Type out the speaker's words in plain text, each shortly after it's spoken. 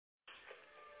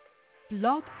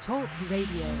Blog Talk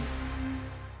Radio.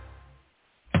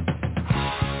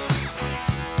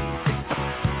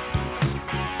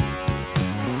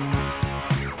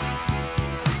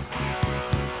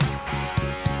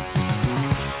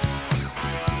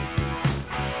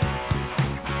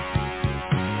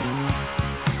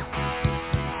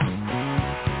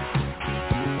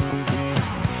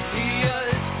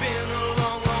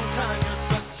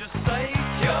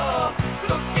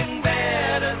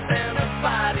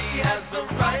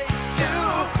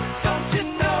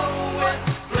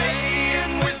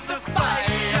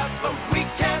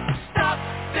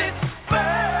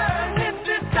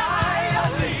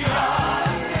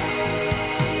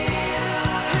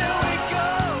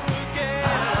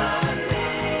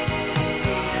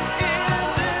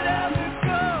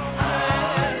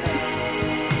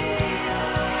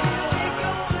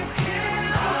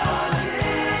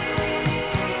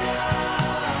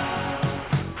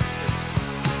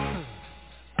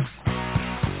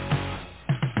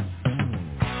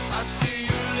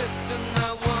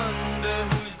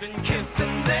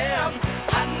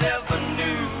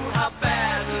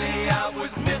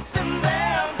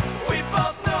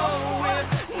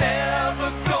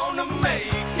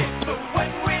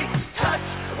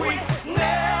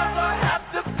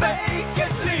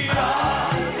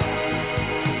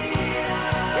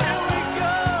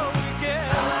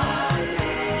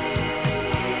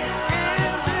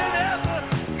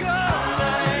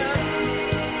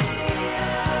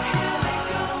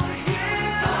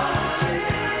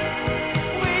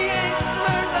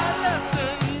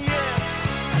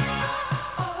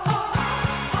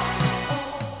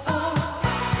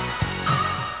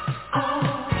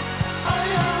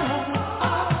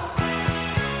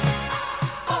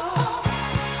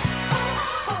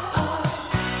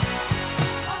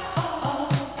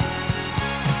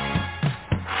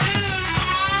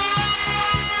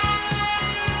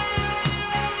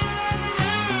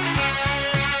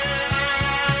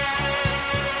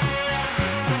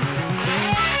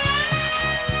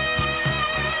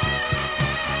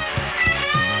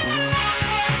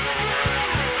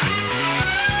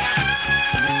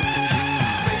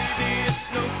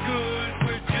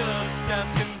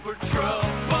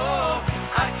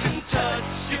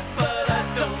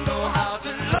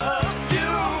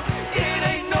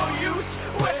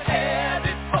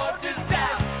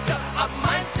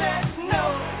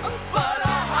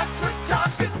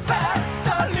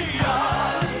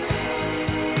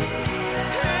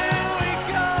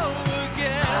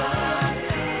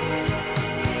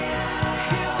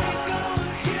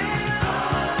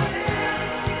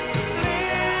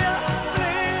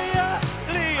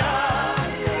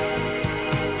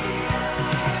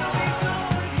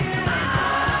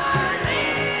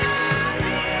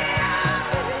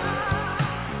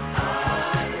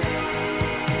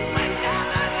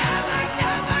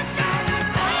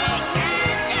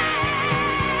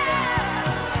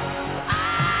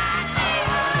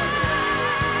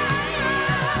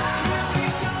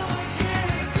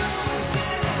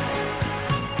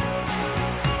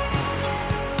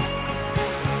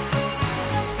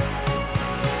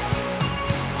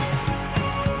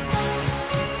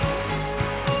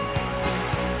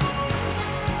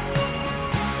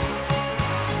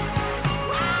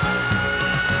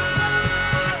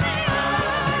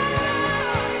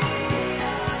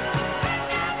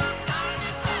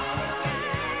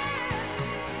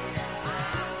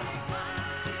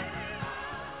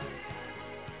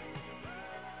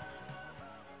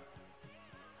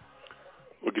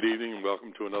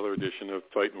 Another edition of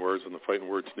Fightnwords on the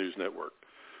Fightnwords News Network.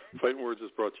 Fightnwords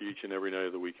is brought to you each and every night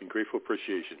of the week in grateful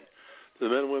appreciation to the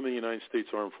men and women of the United States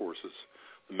Armed Forces,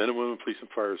 the men and women police and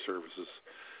fire services,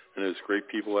 and those great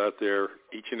people out there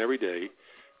each and every day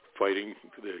fighting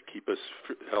to keep us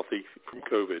healthy from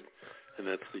COVID. And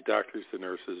that's the doctors, the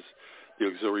nurses, the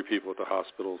auxiliary people at the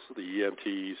hospitals, the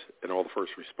EMTs, and all the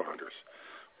first responders.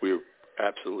 We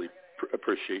absolutely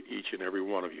appreciate each and every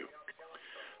one of you.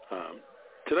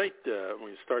 Tonight, I'm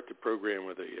going to start the program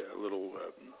with a little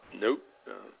note,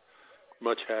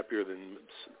 much happier than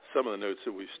some of the notes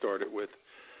that we've started with.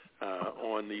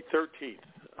 On the 13th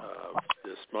of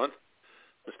this month,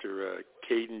 Mr.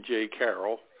 Caden J.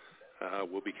 Carroll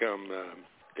will become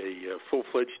a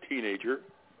full-fledged teenager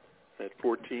at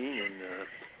 14, and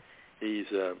he's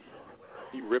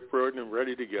rip-roaring and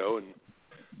ready to go. And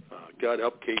God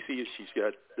help Casey, she's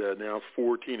got now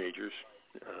 4 teenagers.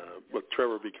 With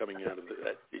Trevor be coming out of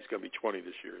that, he's going to be 20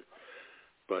 this year.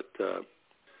 But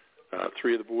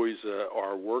 3 of the boys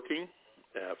are working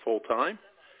full-time,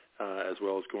 as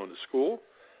well as going to school.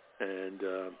 And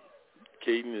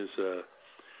Caden is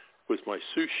was my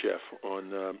sous chef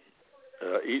on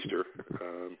Easter,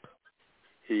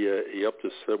 he helped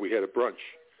us. We had a brunch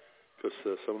because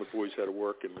some of the boys had to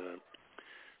work, and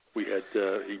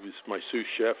he was my sous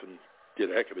chef and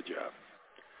did a heck of a job.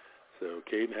 So,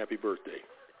 Caden, happy birthday.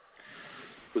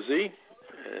 Well, Z,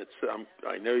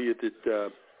 I know you did.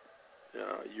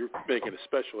 You're making a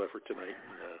special effort tonight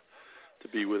to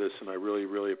be with us, and I really,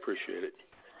 really appreciate it.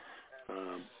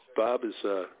 Bob is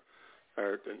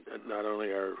not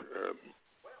only our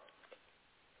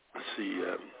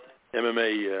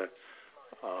MMA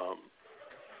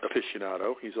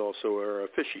aficionado, he's also our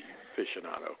fishy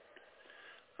aficionado.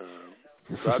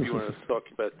 Bob, you want to talk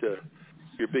about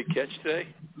your big catch today?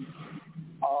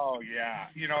 Oh, yeah.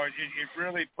 It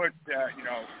really put,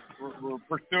 we're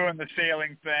pursuing the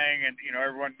sailing thing, and,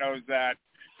 everyone knows that.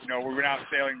 We went out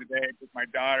sailing today with my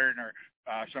daughter and her,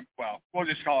 we'll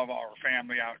just call all our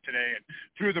family out today, and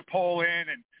threw the pole in,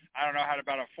 and I don't know, had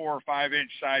about a 4 or 5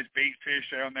 inch size bait fish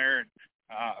down there, and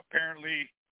apparently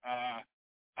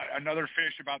another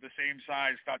fish about the same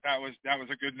size thought that was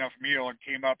a good enough meal and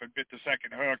came up and bit the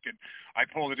second hook, and I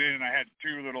pulled it in, and I had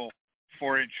 2 little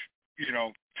 4 inch,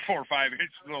 4 or 5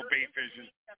 inch little bait fishes.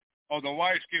 Oh, the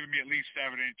wife's giving me at least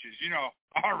 7 inches.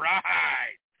 All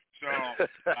right. So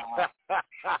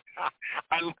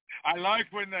I like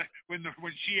when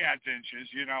she adds inches.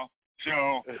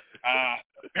 So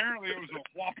apparently it was a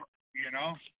whopper.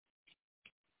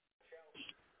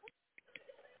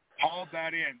 Hauled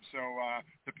that in. So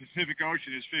the Pacific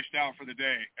Ocean is fished out for the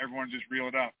day. Everyone just reel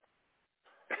it up.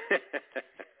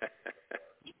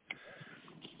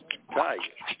 Hi.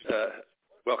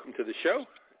 Welcome to the show.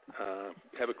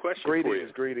 Have a question for you.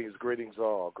 Greetings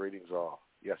all.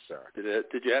 Yes, sir.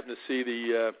 Did you happen to see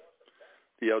the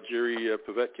Algieri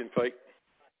Povetkin fight?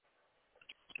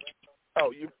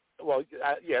 Oh,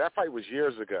 that fight was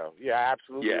years ago. Yeah, I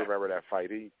absolutely remember that fight.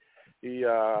 He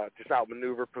just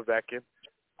outmaneuvered Povetkin.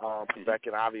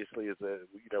 Povetkin obviously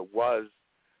was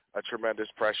a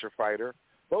tremendous pressure fighter.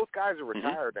 Both guys are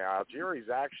retired now. Algieri's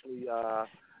actually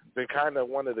been kind of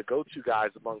one of the go-to guys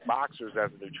among boxers as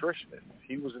a nutritionist.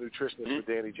 He was a nutritionist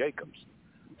for Danny Jacobs.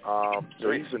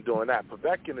 So he's been doing that.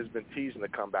 Povetkin has been teasing to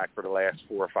come back for the last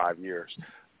 4 or 5 years,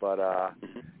 but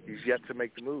he's yet to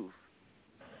make the move.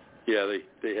 Yeah,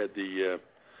 they had the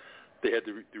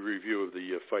review of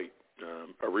the fight,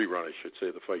 a rerun, I should say,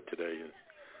 the fight today.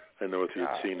 I don't know if you'd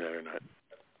seen that or not.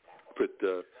 But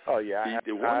I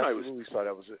absolutely saw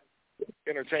that was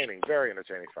entertaining, very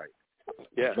entertaining fight.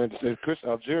 Yeah, and Chris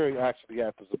Algieri actually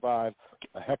had to survive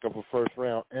a heck of a first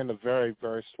round and a very,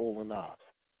 very swollen eye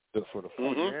for the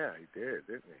fight. Yeah, he did,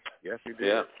 didn't he? Yes, he did.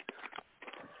 Yeah.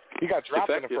 He got dropped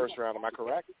in the first round. Am I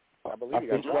correct? I believe he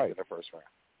got dropped in the first round.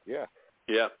 Yeah.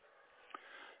 Yeah.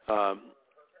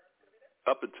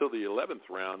 Up until the 11th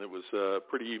round, it was a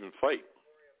pretty even fight.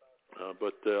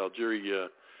 But Algieri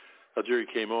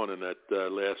came on in that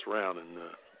last round and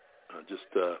just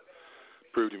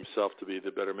proved himself to be the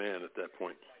better man at that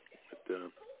point. But,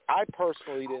 I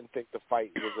personally didn't think the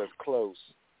fight was as close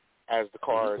as the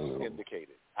cards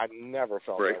indicated. I never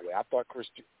felt that way. I thought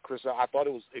I thought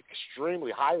it was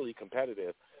extremely highly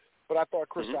competitive, but I thought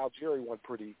Chris Algieri won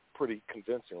pretty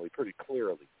convincingly, pretty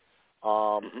clearly.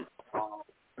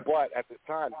 But at the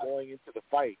time, going into the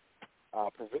fight,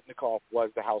 Provetnikov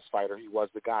was the house fighter. He was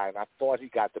the guy, and I thought he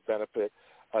got the benefit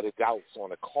of the doubts on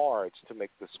the cards to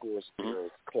make the scores appear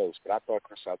close. But I thought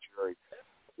Chris Algieri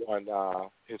won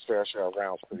his fair share of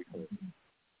rounds pretty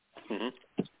clearly.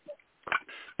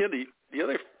 Yeah, the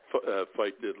other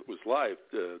fight that was live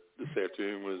this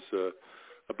afternoon was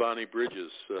Bonnie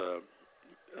Bridges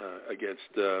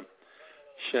against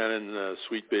Shannon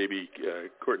Sweet Baby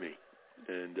Courtney.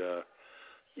 And,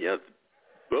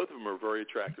 both of them are very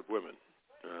attractive women.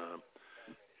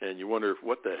 And you wonder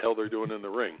what the hell they're doing in the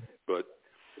ring. But,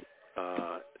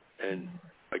 and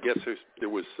I guess there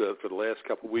was, for the last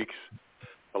couple of weeks,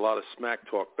 a lot of smack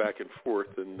talk back and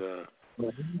forth. And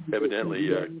evidently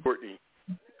Courtney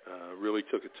really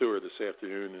took it to her this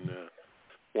afternoon and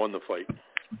won the fight.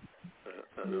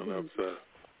 I don't know if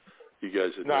you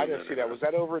guys had. No, I didn't see that. Was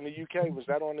that over in the UK? Was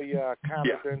that on the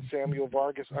Conor Ben Samuel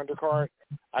Vargas undercard?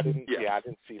 I didn't. Yeah, I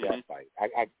didn't see that fight.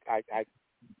 I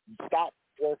stopped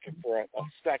working for a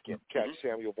second to catch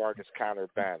Samuel Vargas Conor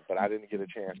Ben, but I didn't get a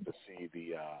chance to see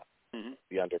the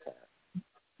undercard.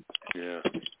 Yeah.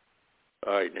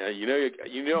 All right. Now you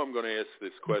know I'm going to ask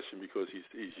this question because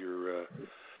he's your.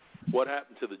 What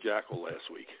happened to the Jackal last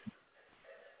week?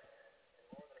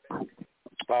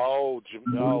 Oh,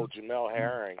 Jamel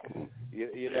Herring.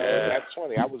 That's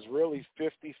funny. I was really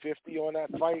 50-50 on that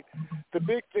fight. The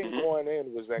big thing going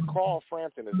in was that Carl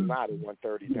Frampton is not a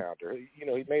 130-pounder. He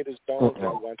made his bones at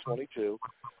 122.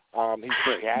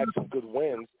 He had some good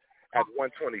wins at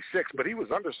 126, but he was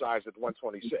undersized at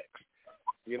 126.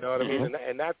 You know what I mean?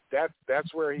 And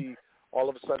that's where he all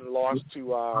of a sudden lost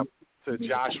to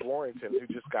Josh Warrington, who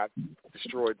just got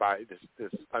destroyed by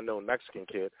this unknown Mexican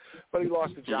kid. But he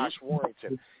lost to Josh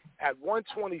Warrington. At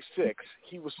 126,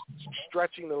 he was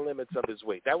stretching the limits of his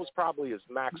weight. That was probably his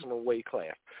maximum weight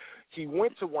class. He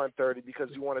went to 130 because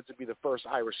he wanted to be the first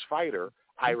Irishman,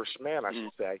 I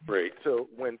should say, to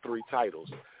win 3 titles.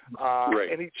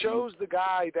 And he chose the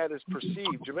guy that is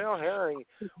perceived. Jamel Herring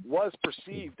was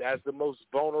perceived as the most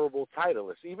vulnerable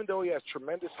titleist. Even though he has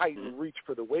tremendous height and reach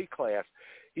for the weight class,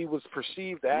 he was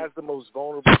perceived as the most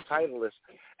vulnerable titleist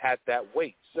at that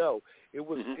weight. So it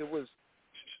was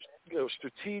a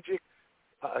strategic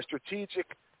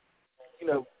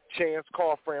chance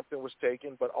Carl Frampton was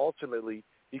taken, but ultimately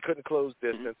he couldn't close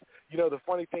distance. The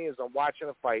funny thing is, I'm watching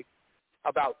a fight.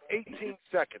 About 18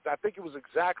 seconds, I think it was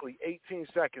exactly 18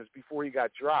 seconds before he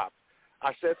got dropped,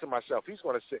 I said to myself, he's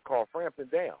going to sit Carl Frampton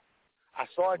down. I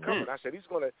saw it coming. I said, he's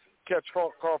going to catch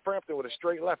Carl Frampton with a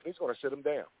straight left, and he's going to sit him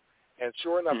down. And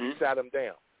sure enough, he sat him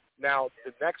down. Now,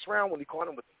 the next round when he caught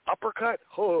him with the uppercut,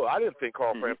 I didn't think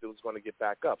Carl Frampton was going to get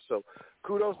back up. So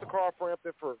kudos to Carl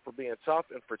Frampton for being tough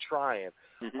and for trying.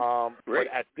 But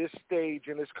at this stage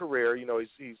in his career,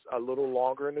 he's a little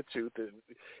longer in the tooth.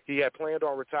 He had planned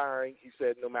on retiring, he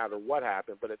said, no matter what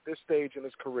happened. But at this stage in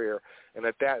his career and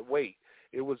at that weight,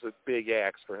 it was a big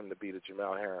ask for him to beat a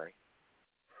Jamel Herring.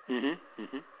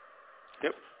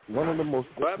 Yep. One of the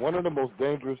most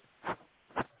dangerous.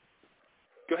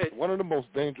 Go ahead. One of the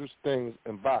most dangerous things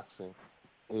in boxing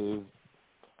is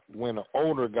when an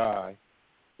older guy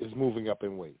is moving up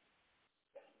in weight.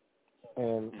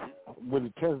 And what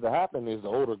it tends to happen is the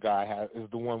older guy is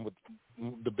the one with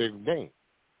the bigger game.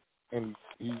 And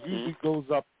he usually goes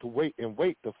up to weight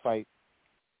to fight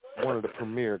one of the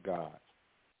premier guys.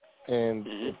 And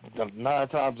 9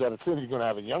 times out of 10, you're going to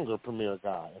have a younger premier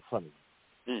guy in front of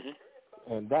you.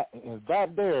 And that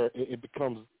there, it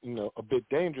becomes, a bit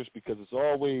dangerous because it's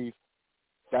always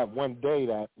that one day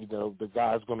that, the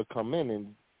guy's going to come in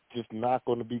and just not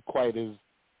going to be quite as,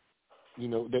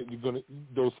 that you're going to,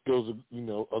 those skills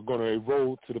are going to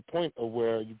erode to the point of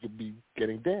where you could be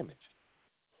getting damaged.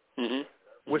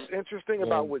 What's interesting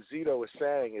about what Zito is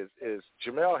saying is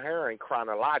Jamel Herring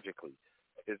chronologically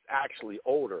is actually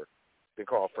older than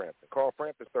Carl Frampton. Carl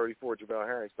Frampton's 34, Jamel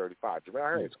Herring's 35. Jamel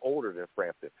Herring's older than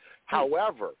Frampton.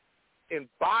 However, in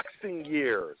boxing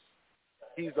years,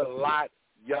 he's a lot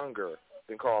younger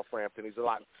than Carl Frampton. He's a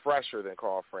lot fresher than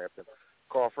Carl Frampton.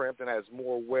 Carl Frampton has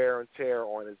more wear and tear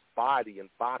on his body in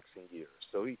boxing years.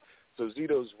 So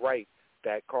Zito's right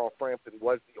that Carl Frampton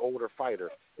was the older fighter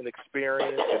in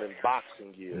experience and in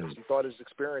boxing years. He thought his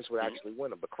experience would actually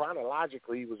win him, but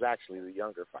chronologically, he was actually the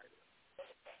younger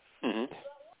fighter.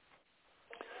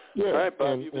 Yeah, all right,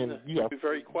 Bob, you've been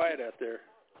very quiet out there.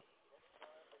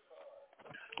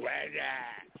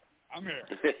 I'm here.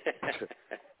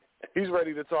 He's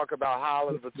ready to talk about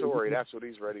Holland Vittori. That's what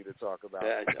he's ready to talk about.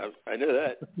 Yeah, I know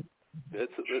that.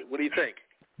 What do you think?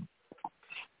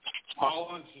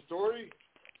 Holland's story?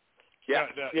 Yeah.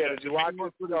 Did you watch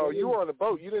it? No, you were on the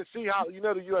boat. You didn't see how, the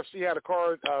UFC had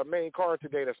a main card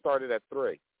today that started at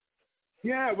 3.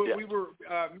 Yeah, we were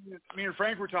me and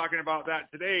Frank were talking about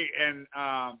that today, and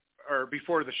or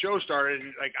before the show started.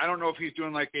 Like, I don't know if he's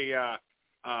doing like a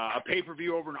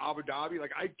pay-per-view over in Abu Dhabi.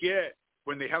 Like, I get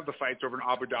when they have the fights over in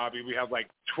Abu Dhabi, we have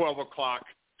like 12 o'clock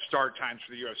start times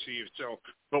for the UFC. So,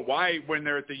 but why when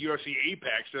they're at the UFC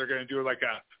Apex, they're going to do like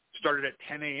started at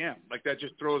 10 a.m. Like, that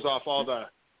just throws off all the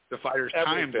fighters'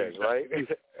 times. Everything, right?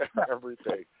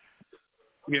 Everything.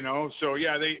 So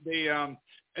yeah, they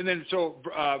and then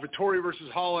Vittori versus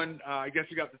Holland, I guess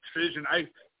he got the decision. I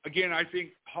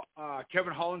think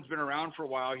Kevin Holland's been around for a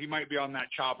while. He might be on that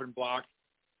chopping block.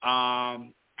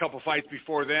 Couple fights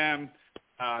before them,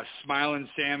 Smiling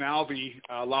Sam Alvey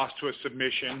lost to a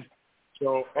submission.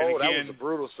 So that was a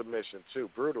brutal submission too.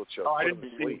 Brutal choke. Oh, I didn't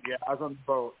see it. Yeah, I was on the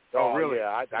boat. Oh, really?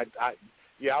 Yeah,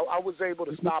 I was able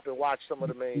to stop and watch some of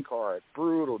the main card.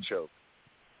 Brutal choke.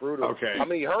 Brutal. Okay. I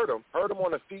mean, he hurt him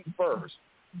on the feet first.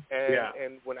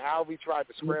 And when Alvey tried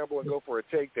to scramble and go for a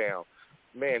takedown,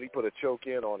 man, he put a choke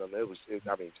in on him. Just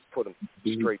put him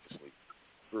straight to sleep.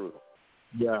 Brutal.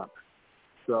 Yeah.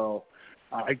 So,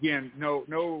 again, no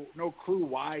clue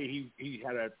why he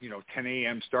had a 10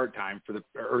 a.m. start time for the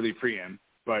early prelim,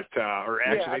 but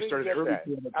they started early.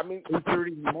 I mean, 8:30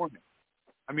 in the morning.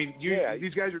 I mean,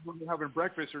 these guys are having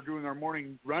breakfast or doing their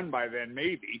morning run by then,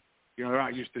 maybe. They're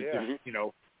not used to just,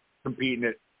 competing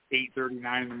at 8:30,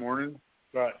 9 in the morning.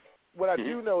 But what I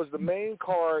do know is the main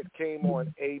card came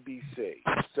on ABC.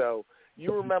 So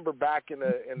you remember back in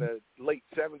the late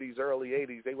 70s, early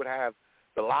 80s, they would have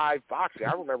the live boxing.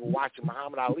 I remember watching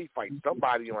Muhammad Ali fight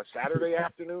somebody on Saturday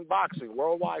afternoon boxing,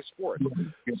 Worldwide Sports.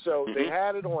 So they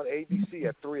had it on ABC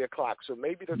at 3 o'clock. So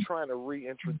maybe they're trying to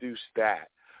reintroduce that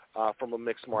from a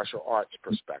mixed martial arts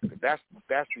perspective. That's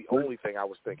the only thing I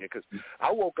was thinking, because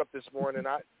I woke up this morning,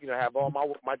 I have all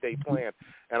my day planned,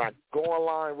 and I go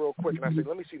online real quick and I say,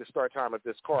 let me see the start time of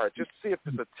this card, just to see if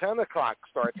it's a 10 o'clock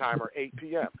start time or 8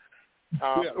 p.m.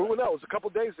 Who knows? A couple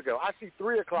of days ago, I see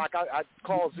 3 o'clock. I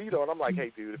call Zito, and I'm like, hey,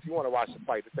 dude, if you want to watch the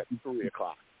fight, it's at 3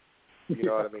 o'clock. You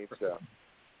know what I mean? So,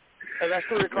 and that's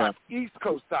 3 o'clock East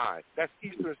Coast time. That's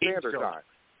Eastern Standard Time.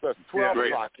 So it's 12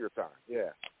 o'clock your time.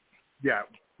 Yeah.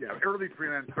 Early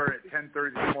prelims start at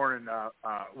 10:30 this morning,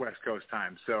 West Coast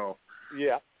time. So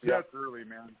that's early,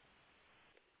 man.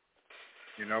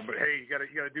 But hey, you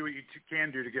gotta do what you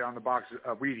can do to get on the box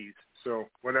of Wheaties. So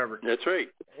whatever. That's right.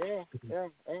 Yeah.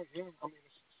 I mean,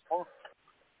 it's fun.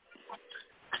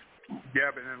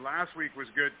 Yeah, but then last week was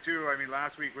good too. I mean,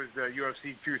 last week was the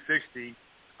UFC 260.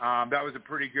 That was a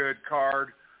pretty good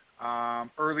card.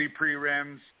 Early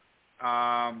prelims.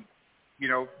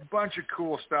 Bunch of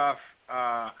cool stuff.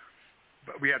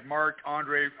 But we had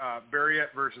Marc-Andre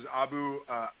Barriet versus Abu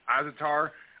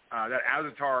Azaitar. That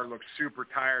Azaitar looked super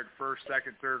tired first,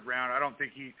 second, third round. I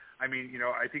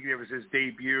think it was his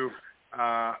debut.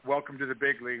 Welcome to the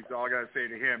big leagues. All I got to say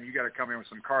to him, you got to come in with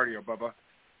some cardio, Bubba.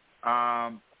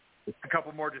 A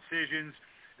couple more decisions.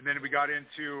 And then we got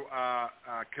into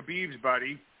Khabib's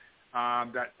buddy,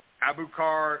 that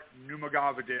Abubakar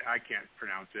Nurmagomedov, I can't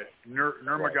pronounce it,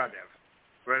 Nurmagomedov,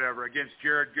 whatever, against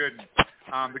Jared Gooden.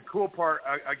 The cool part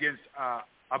against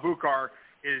Abubakar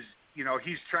is,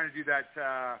 he's trying to do that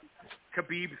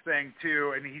Khabib thing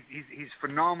too, and he's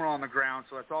phenomenal on the ground,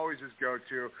 so that's always his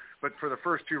go-to. But for the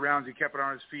first 2 rounds, he kept it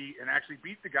on his feet and actually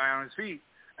beat the guy on his feet.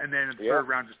 And then in the third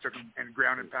round, just took him and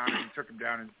ground and pounded and took him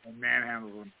down and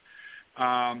manhandled him.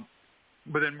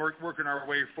 But then working our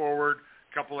way forward,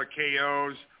 a couple of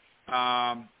KOs.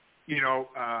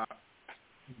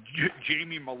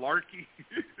 Jamie Malarkey.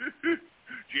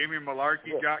 Jamie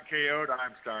Malarkey got KO'd.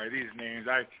 I'm sorry, these names,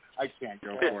 I can't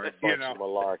go for it.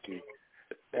 Malarkey.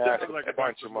 Yeah, it's like a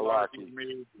bunch of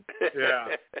malarkey.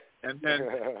 Yeah. And then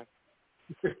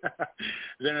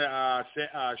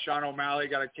Sean O'Malley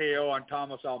got a KO on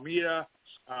Thomas Almeida.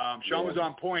 Sean was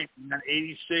on point,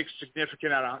 86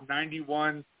 significant out of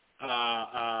 91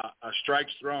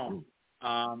 strikes thrown.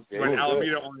 When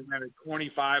Almeida only landed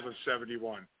 25 of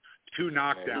 71. 2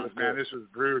 knockdowns, man. This was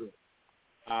brutal.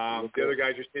 The other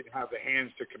guy just didn't have the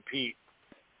hands to compete.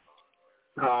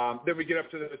 Then we get up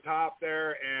to the top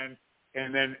there, and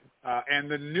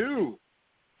the new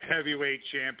heavyweight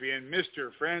champion,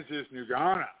 Mr. Francis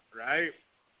Ngannou, right?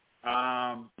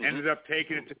 Ended up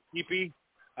taking it to Stipe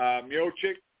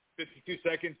Miocic, 52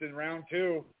 seconds in round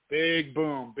 2. Big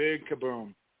boom, big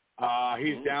kaboom.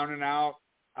 He's down and out.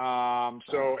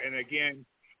 And again,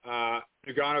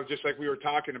 Ngannou, just like we were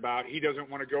talking about, he doesn't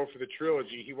want to go for the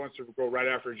trilogy. He wants to go right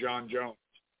after John Jones.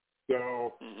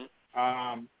 So,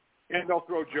 and they'll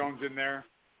throw Jones in there.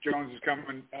 Jones is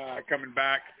coming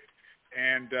back,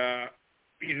 and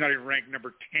he's not even ranked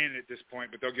number 10 at this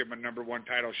point, but they'll give him a number 1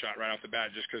 title shot right off the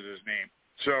bat just because of his name.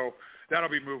 So that'll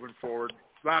be moving forward.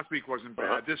 Last week wasn't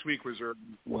bad. This week was early.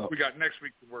 We got next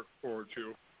week to work forward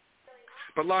to.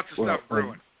 But lots of stuff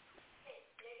brewing.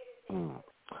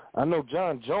 I know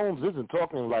John Jones isn't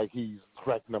talking like he's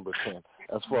ranked number 10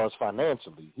 as far as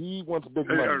financially. He wants big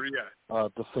money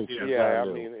to face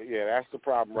that's the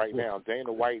problem right now.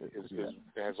 Dana White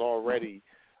has already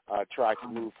tried to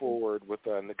move forward with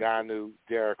the Ngannou,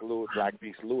 Derek Lewis, Black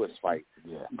Beast Lewis fight.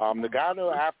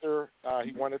 Ngannou, after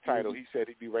he won the title, he said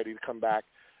he'd be ready to come back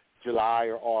July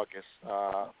or August.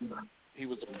 He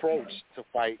was approached to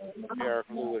fight Derek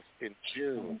Lewis in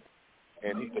June,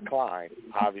 and he declined,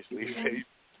 obviously. He said he'd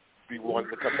be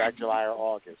wanting to come back July or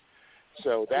August.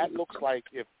 So that looks like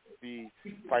if the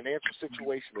financial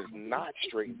situation is not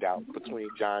straightened out between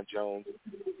John Jones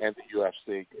and the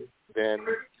UFC, then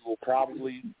you will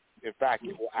probably, in fact,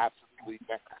 you will absolutely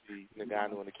see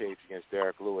Ngannou in the cage against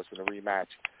Derek Lewis in a rematch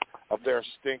of their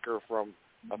stinker from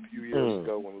a few years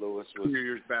ago when Lewis was a few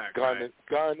years back,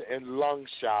 gun and lung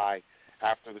shy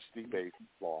after the Stipe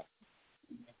loss.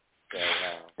 So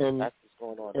that's what's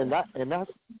going on.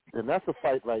 And that's a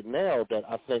fight right now that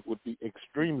I think would be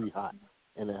extremely hot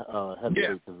in the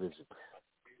heavyweight division.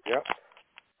 Yep.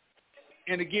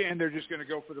 And again, they're just going to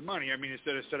go for the money. I mean,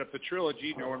 instead of set up the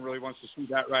trilogy, no one really wants to see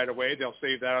that right away. They'll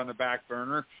save that on the back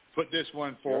burner, put this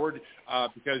one forward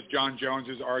because John Jones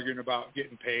is arguing about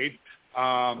getting paid.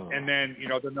 And then,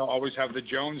 then they'll always have the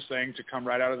Jones thing to come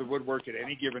right out of the woodwork at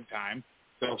any given time.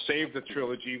 They'll save the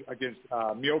trilogy against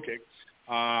Miocic.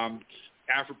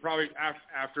 After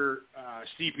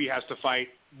Stipe has to fight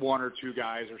one or two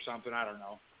guys or something, I don't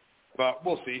know. But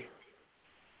we'll see.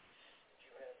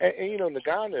 And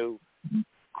Ngannou,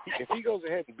 if he goes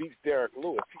ahead and beats Derek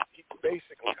Lewis, he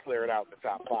basically cleared out the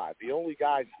top 5. The only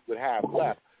guys he would have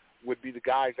left would be the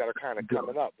guys that are kind of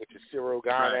coming up, which is Cyril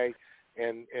Gane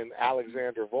and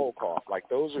Alexander Volkov. Like,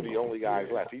 those are the only guys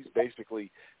left. He's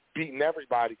basically beating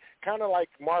everybody, kind of like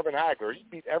Marvin Hagler. He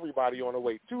beat everybody on the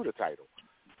way to the title.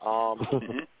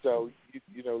 So,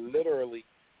 literally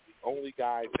the only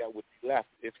guys that would be left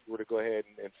if he were to go ahead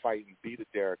and fight and beat a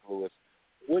Derek Lewis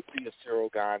would be a Cyril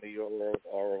Gane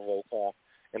or a Volkov.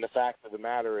 And the fact of the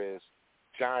matter is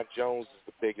John Jones is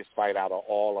the biggest fight out of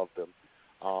all of them,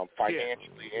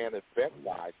 financially and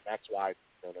event-wise. That's why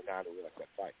Ngannou really likes that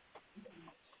fight.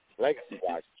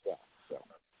 Legacy-wise as well. So.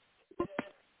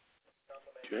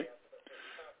 Okay.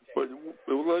 Well,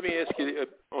 let me ask you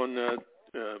on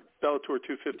Bellator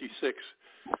 256,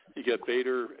 you got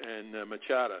Bader and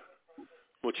Machado.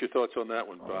 What's your thoughts on that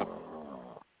one, Bob?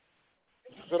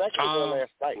 So that came on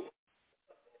last night.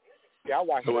 Yeah, I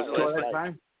watched it last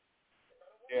night.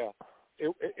 Yeah,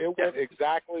 it went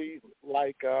exactly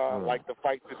like the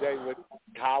fight today with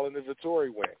Colin and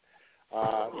Vittori went.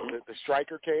 The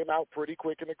striker came out pretty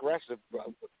quick and aggressive.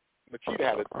 Machida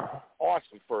had an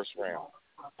awesome first round.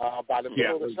 By the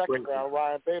middle of the second round,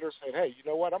 Ryan Bader said, "Hey, you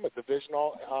know what? I'm a Division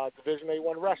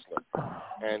A1 wrestler,"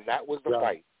 and that was the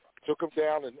fight. Took him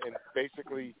down and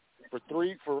basically for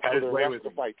the rest of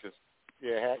the fight just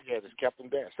kept him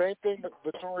down. Same thing that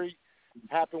Vittori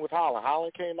happened with Holland.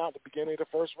 Holland came out at the beginning of the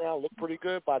first round, looked pretty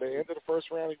good. By the end of the first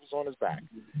round, he was on his back,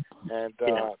 and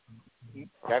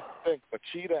that's the thing.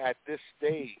 Machida at this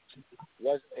stage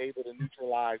wasn't able to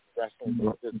neutralize the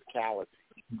wrestling physicality.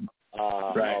 I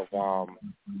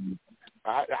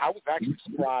was actually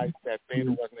surprised that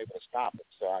Bader wasn't able to stop him,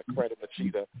 so I credit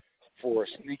Machida for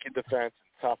sneaky defense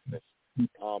and toughness.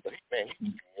 But he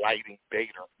was lighting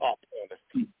Bader up on his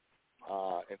feet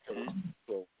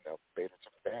until Bader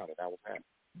took him down, and that was that.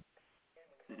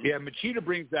 Yeah, Machida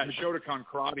brings that Shotokan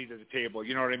karate to the table.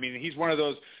 You know what I mean? He's one of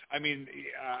those. I mean,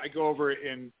 I go over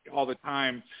it all the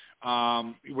time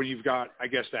when you've got, I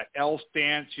guess, that L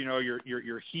stance.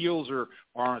 Your heels are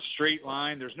on a straight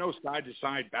line. There's no side to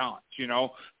side balance.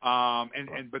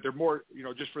 But they're more,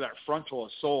 just for that frontal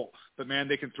assault. But man,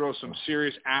 they can throw some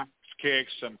serious axe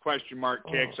kicks, some question mark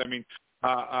kicks. I mean,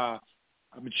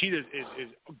 Machida is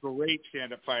a great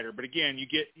stand up fighter. But again, you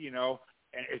get,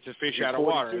 it's a fish out of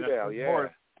water.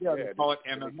 They call it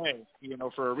MMA,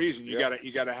 for a reason. You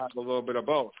gotta have a little bit of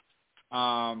both.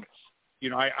 I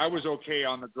was okay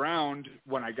on the ground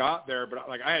when I got there, but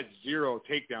I had zero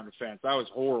takedown defense. I was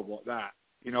horrible at that.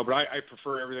 But I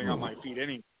prefer everything on my feet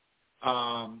anyway.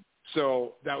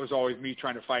 So that was always me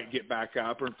trying to fight and get back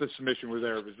up, or if the submission was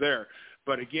there, it was there.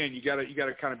 But again, you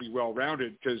gotta kind of be well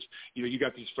rounded because you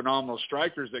got these phenomenal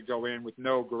strikers that go in with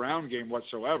no ground game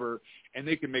whatsoever, and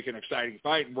they can make an exciting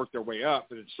fight and work their way up.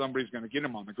 But somebody's going to get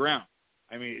them on the ground.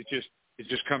 I mean, it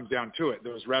just comes down to it.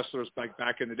 Those wrestlers like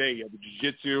back in the day, you had the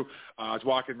jiu-jitsu. I was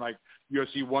walking like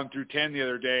UFC 1 through 10 the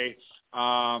other day,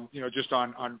 just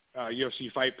on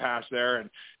UFC Fight Pass there, and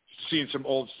seeing some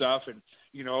old stuff, and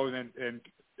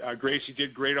Gracie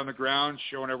did great on the ground,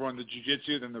 showing everyone the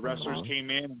jiu-jitsu. Then the wrestlers came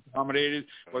in and accommodated.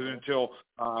 It wasn't until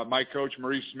my coach,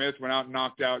 Maurice Smith, went out and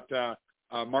knocked out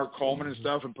Mark Coleman and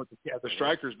stuff and put the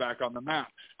strikers back on the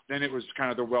map. Then it was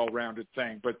kind of the well-rounded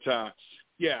thing. But,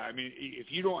 I mean, if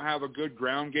you don't have a good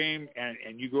ground game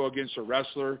and you go against a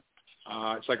wrestler,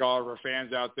 it's like all of our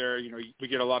fans out there, we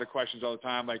get a lot of questions all the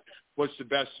time, like, what's the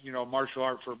best, martial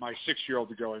art for my 6-year-old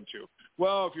to go into?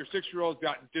 Well, if your 6-year-old's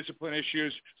got discipline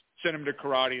issues, send them to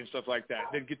karate and stuff like that.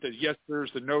 Then get the yes sirs,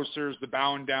 the no sirs, the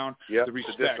bowing down, the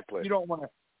respect. You don't want to,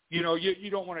 you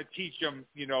don't want to teach them,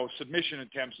 submission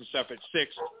attempts and stuff at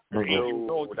 6 or 8 years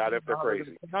old. Not if they're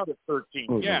crazy. Not at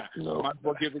 13. Yeah, might as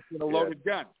well give it a loaded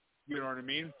gun. You know what I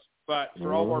mean? But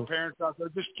for all of our parents out there,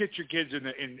 just get your kids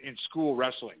in school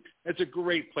wrestling. It's a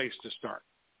great place to start.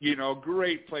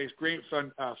 Great place, great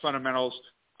fundamentals,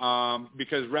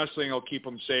 because wrestling will keep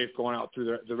them safe going out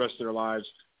through the rest of their lives.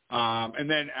 And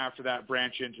then after that,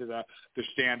 branch into the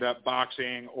stand-up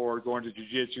boxing or going to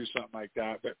jiu-jitsu, something like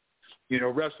that. But,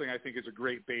 wrestling, I think, is a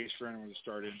great base for anyone to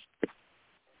start in.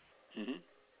 Mm-hmm.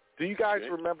 Do you guys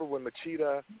remember when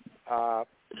Machida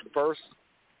first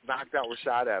knocked out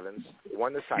Rashad Evans,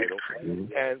 won the title,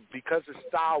 and because his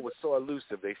style was so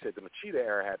elusive, they said the Machida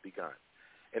era had begun.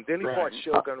 And then he fought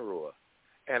Shogun Rua.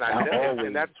 And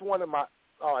and that's one of my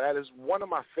that is one of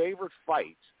my favorite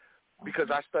fights because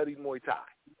I studied Muay Thai.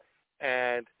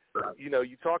 And,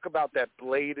 you talk about that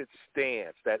bladed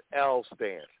stance, that L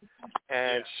stance.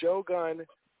 And Shogun,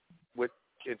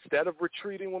 instead of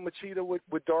retreating when Machida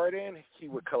would dart in, he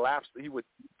would collapse. He would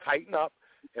tighten up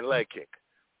and leg kick.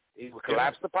 He would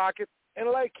collapse the pocket and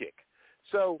leg kick.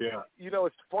 So,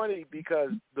 it's funny because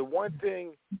the one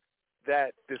thing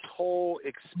that this whole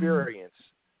experience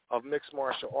of mixed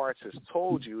martial arts has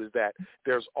told you is that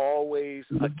there's always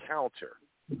a counter.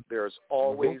 There's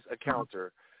always a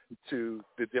counter to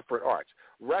the different arts.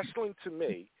 Wrestling, to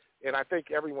me, and I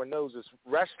think everyone knows this,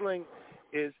 wrestling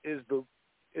is the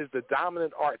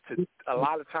dominant art to a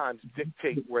lot of times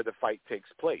dictate where the fight takes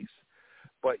place.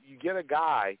 But you get a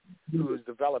guy who has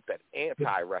developed that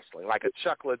anti-wrestling, like a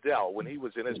Chuck Liddell when he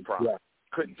was in his prime.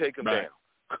 Couldn't take him down.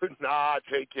 Could not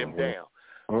take him down.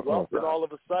 Well, then all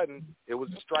of a sudden, it was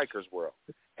a striker's world.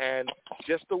 And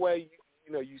just the way,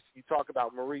 you talk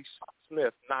about Maurice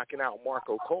Smith knocking out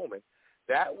Marco Coleman,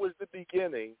 that was the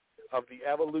beginning of the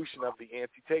evolution of the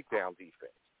anti-takedown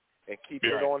defense and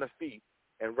keeping it on the feet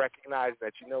and recognize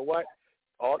that, you know what,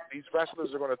 all these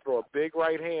wrestlers are going to throw a big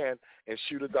right hand and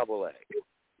shoot a double leg.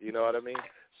 You know what I mean?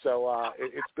 So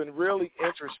it's been really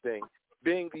interesting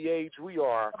being the age we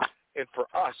are and for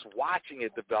us watching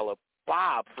it develop.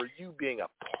 Bob, for you being a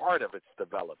part of its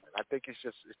development. I think it's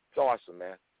awesome,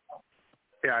 man.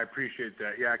 Yeah, I appreciate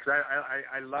that. Yeah, because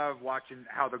I love watching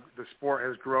how the sport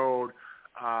has grown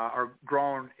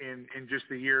in just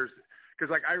the years.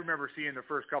 Because, like, I remember seeing the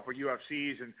first couple of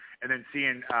UFCs and then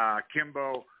seeing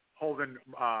Kimbo holding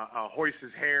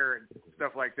Hoist's hair and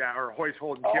stuff like that, or Hoist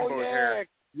holding Kimbo's hair.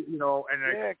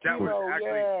 That was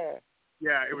actually...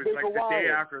 Yeah, it was like the day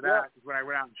after that is when I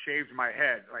went out and shaved my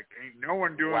head. Like, ain't no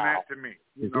one doing that to me,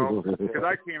 because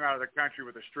I came out of the country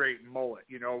with a straight mullet,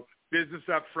 business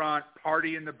up front,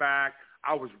 party in the back.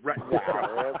 I was ready to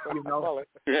go,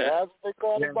 That's what they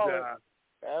call the mullet.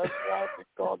 That's why they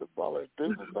call the mullet.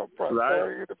 Business up front,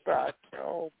 party in the back.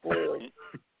 Oh, boy.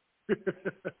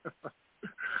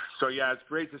 So, yeah, it's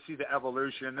great to see the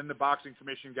evolution. And then the Boxing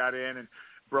Commission got in and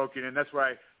broke it in. That's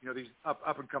why, these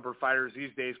up-and-comer fighters these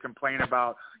days complain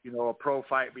about, a pro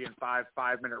fight being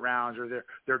five-minute rounds, or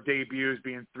their debuts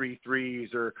being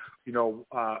 3-3s or,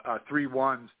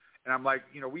 3-1s. And I'm like,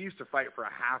 we used to fight for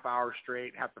a half hour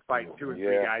straight, have to fight 2 or 3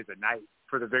 guys a night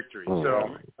for the victory.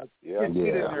 So get in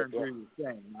there and do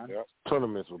your thing, man.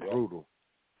 Tournaments were brutal.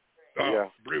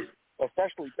 Brutal.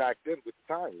 Especially back then with the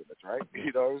time limits, right?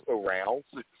 There was no rounds.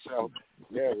 So,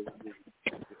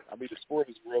 the sport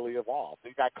has really evolved.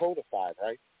 It got codified,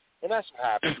 right? And that's what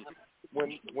happens.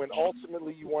 When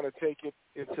ultimately you want to take it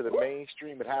into the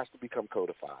mainstream, it has to become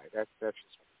codified. That's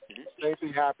just same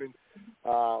thing happened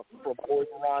from Muay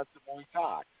Thai to Muay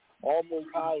Thai. All Muay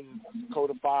Thai is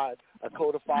a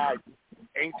codified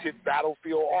ancient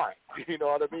battlefield art. You know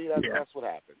what I mean? That's what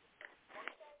happened.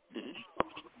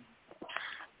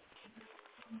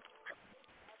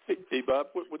 Hey, Bob,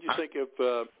 what do you think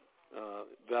of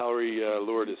Valerie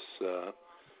Lourdes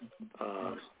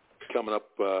coming up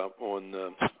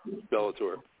on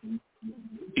Bellatore?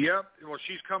 Yep. Well,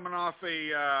 she's coming off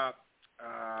a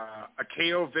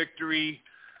KO victory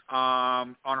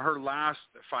on her last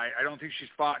fight. I don't think she's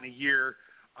fought in a year.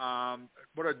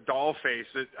 What a doll face!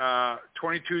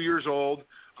 22 years old.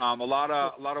 A lot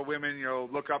of women,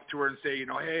 look up to her and say,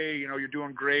 hey, you're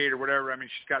doing great or whatever. I mean,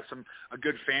 she's got a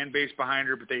good fan base behind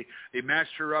her, but they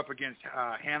matched her up against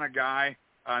Hannah Guy,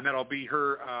 and that'll be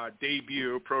her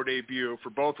pro debut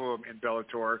for both of them in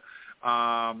Bellatore.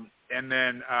 And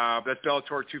then that's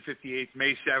Bellatore 258,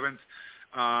 May 7th.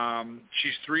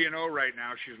 She's 3-0 right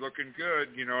now. She's looking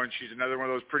good, and she's another one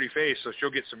of those pretty faces, so she'll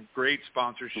get some great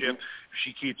sponsorship if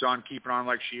she keeps on keeping on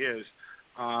like she is.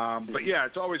 But yeah,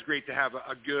 it's always great to have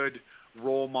a good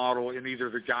role model in either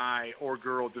the guy or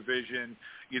girl division,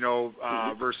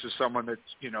 versus someone that's,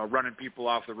 running people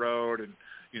off the road and,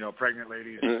 pregnant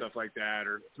ladies and stuff like that,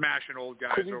 or smashing old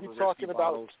guys over whiskey bottles. Talking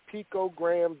about Pico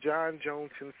Graham, John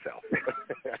Jones himself.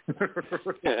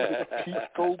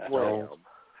 Pico Graham.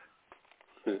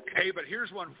 Hey, but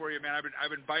here's one for you, man. I've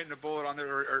been biting the bullet on there,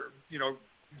 or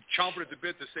chomping at the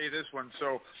bit to say this one.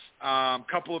 So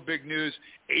couple of big news.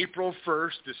 April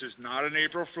 1st, this is not an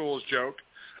April Fool's joke,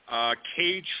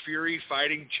 Cage Fury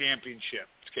Fighting Championship,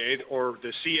 okay, or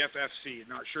the CFFC.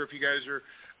 Not sure if you guys are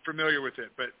familiar with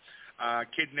it, but a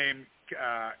kid named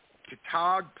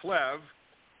Katag Plev,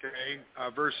 okay,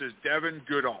 versus Devin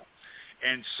Goodall.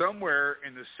 And somewhere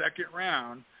in the second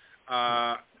round,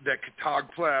 that Katag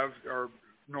Plev, or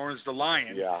known as the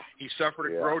Lion, he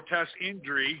suffered a grotesque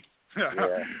injury.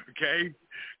 Okay,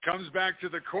 comes back to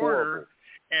the corner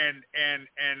And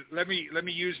let me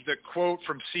use the quote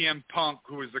from CM Punk,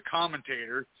 who was the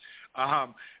commentator.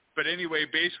 But anyway,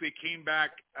 basically came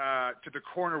back to the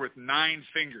corner with 9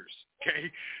 fingers.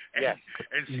 Okay,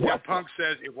 and CM Punk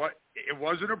says it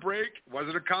wasn't a break, it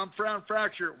wasn't a compound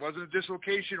fracture, it wasn't a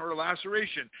dislocation or a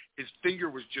laceration. His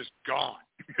finger was just gone.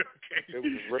 Okay, it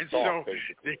was ripped off,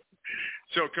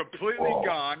 so completely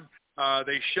gone.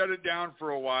 They shut it down for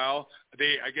a while.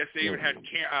 I guess they even had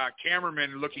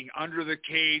cameramen looking under the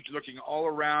cage, looking all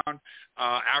around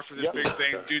after this big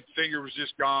thing. Dude's finger was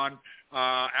just gone.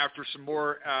 After some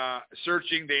more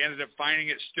searching, they ended up finding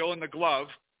it still in the glove.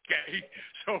 Okay,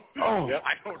 so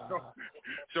I don't know.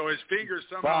 So his finger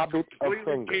somehow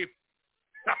completely came.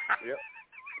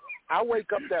 I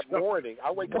wake up that morning.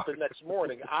 I wake up the next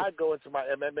morning. I go into my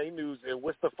MMA news, and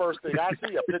what's the first thing I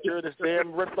see? A picture of this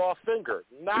damn ripped off finger.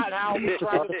 Not how I was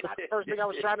trying to. Not the first thing I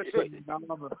was trying to see.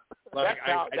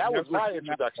 That was my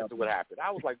introduction to what happened.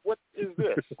 I was like, "What is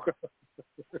this?"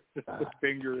 The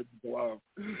finger in the glove.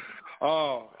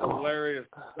 Oh, hilarious!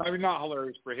 I mean, not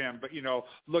hilarious for him, but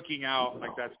looking out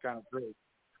like that's kind of great.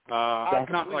 I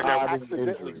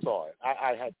accidentally saw it.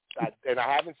 I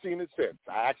haven't seen it since.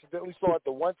 I accidentally saw it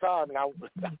the one time, and I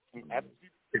haven't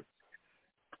seen it.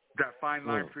 That fine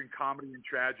line between comedy and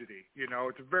tragedy.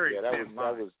 It's a very thin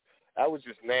line. That was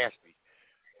just nasty.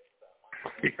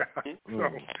 Yeah. So,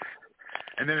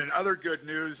 and then in other good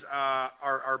news,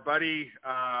 our buddy,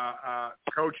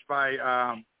 coached by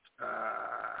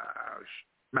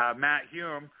Matt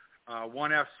Hume,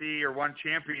 won FC or won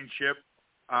championship.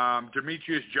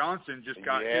 Demetrius Johnson just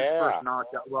got his first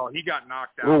knockout. Well, he got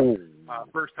knocked out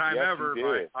first time ever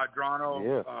by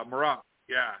Adrano Marant.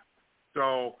 Yeah.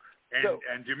 So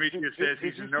Demetrius says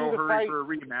he's in no hurry for a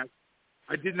rematch.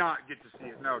 I did not get to see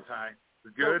it. No, Ty.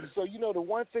 It's good. So the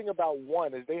one thing about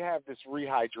one is they have this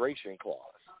rehydration clause,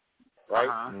 right?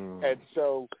 And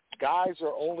so guys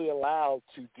are only allowed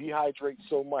to dehydrate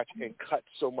so much and cut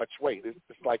so much weight. It's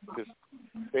like this.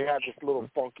 They have this little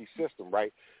funky system,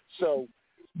 right? So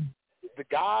the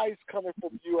guys coming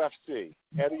from UFC,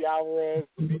 Eddie Alvarez,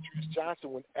 Demetrius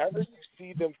Johnson, whenever you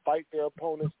see them fight their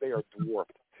opponents, they are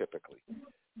dwarfed typically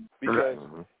because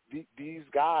these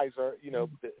guys are,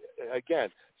 again,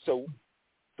 so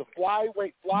the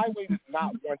flyweight is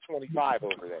not 125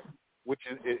 over there, which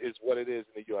is what it is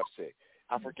in the UFC.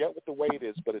 I forget what the weight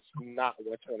is, but it's not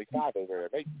 125 over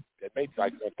there. It may be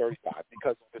like 135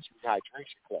 because of this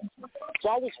rehydration clause. So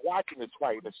I was watching this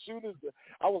fight, and as soon as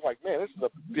I was like, man, this is a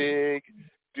big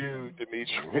dude,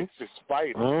 Demetrius is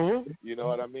fighting. You know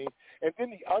what I mean? And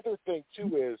then the other thing,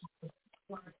 too, is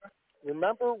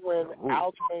remember when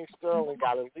Aljamain Sterling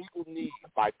got a legal knee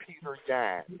by Peter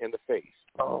Yan in the face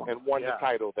and won the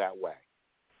title that way?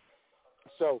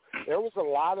 So there was a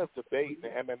lot of debate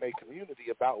in the MMA community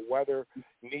about whether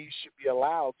knees should be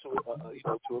allowed to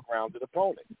a grounded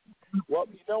opponent. Well,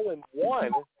 in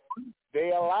one,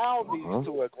 they allow knees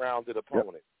to a grounded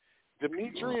opponent.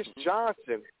 Demetrius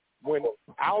Johnson, when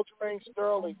Aljamain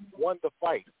Sterling won the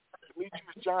fight,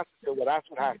 Demetrius Johnson said, well, that's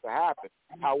what has to happen.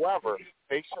 However,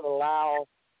 they should allow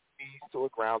knees to a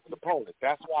grounded opponent.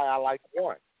 That's why I like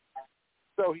one.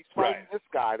 So he's fighting this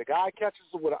guy. The guy catches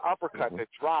him with an uppercut that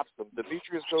drops him.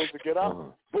 Demetrius goes to get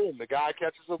up. Boom. The guy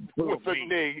catches him with a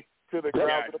knee to the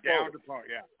ground of the opponent.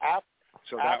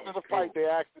 After the fight, they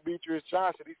asked Demetrius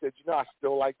Johnson. He said, I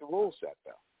still like the rule set,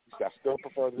 though. He said, I still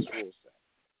prefer this rule set.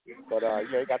 But,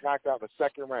 he got knocked out in the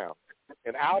second round.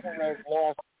 And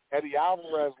Eddie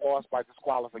Alvarez lost by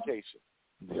disqualification.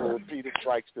 Repeated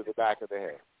strikes to the back of the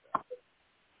head.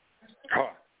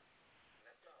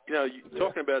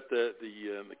 Talking about the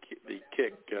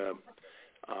kick,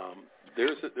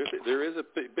 there is a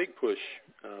big push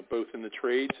both in the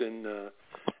trades and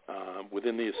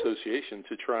within the association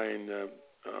to try and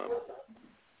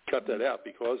cut that out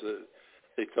because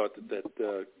they thought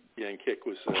that Yan kick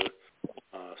was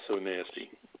so nasty.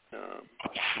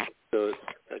 So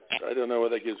I don't know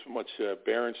whether that gives much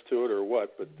bearance to it or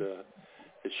what, but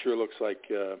it sure looks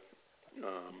like.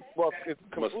 Well, it's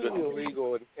completely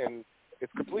illegal and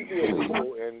it's completely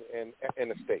illegal in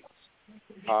the states,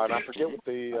 and I forget what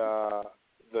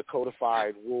the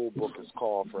codified rule book is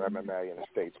called for MMA in the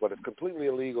states, but it's completely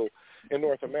illegal in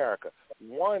North America.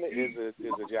 One is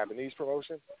a Japanese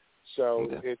promotion, so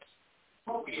it's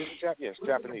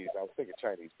Japanese. I was thinking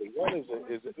Chinese, but one is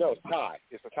Thai.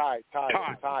 It's a Thai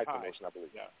promotion, I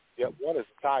believe. Yeah, one is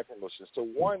a Thai promotion. So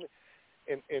one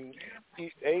in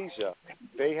East Asia,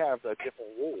 they have a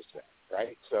different rule set.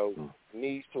 Right, so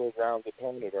knees to a grounded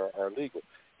opponent are legal.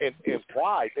 And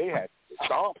Pride, they had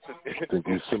stomps. They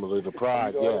do similar to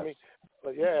Pride, you know what I mean?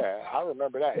 Yeah, I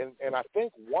remember that. And I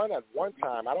think at one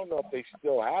time, I don't know if they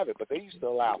still have it, but they used to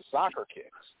allow soccer kicks.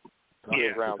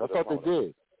 Yeah, I thought they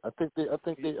did. I think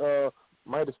they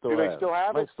might have still have. Do they still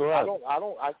have it?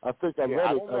 I think I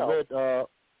read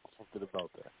something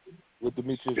about that with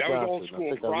Demetrius That Johnson. was old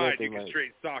school pride. You could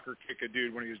straight soccer kick a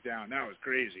dude when he was down. That was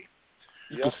crazy.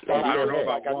 Yes, I don't know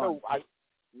about one.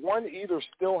 One either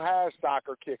still has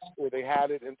soccer kicks or they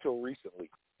had it until recently.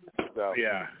 So,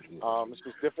 yeah. It's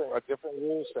just a different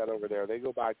rule set over there. They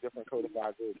go by different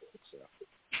codified rules. So.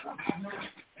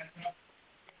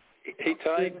 Hey,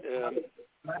 Ty,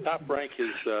 Top Rank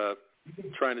is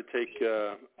trying to take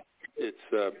its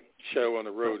show on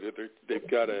the road. They've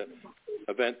got an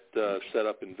event set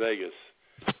up in Vegas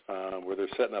where they're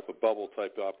setting up a bubble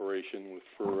type operation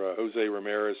for Jose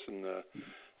Ramirez and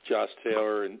Josh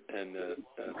Taylor and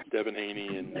Devin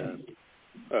Haney and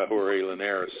Jorge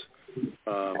Linares.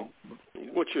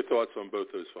 What's your thoughts on both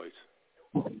those fights?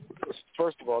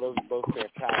 First of all, those are both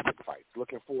fantastic fights.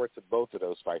 Looking forward to both of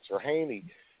those fights. For Haney,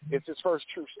 it's his first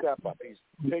true step up. He's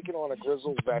taking on a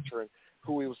grizzled veteran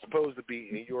who he was supposed to be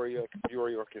in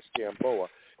Yuriorkis Gamboa.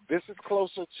 This is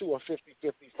closer to a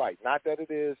 50-50 fight. Not that it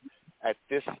is at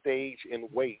this stage in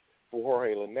weight for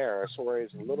Jorge Linares. Jorge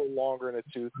is a little longer in the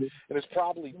tooth, and his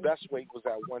probably best weight was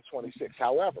at 126.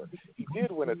 However, he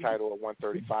did win a title at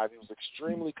 135. He was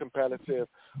extremely competitive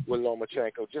with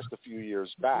Lomachenko just a few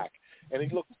years back, and he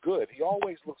looked good. He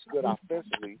always looks good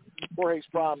offensively. Jorge's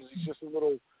problem is he's just a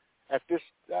little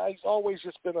 – he's always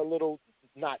just been a little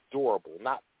not durable,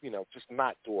 just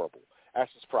not durable.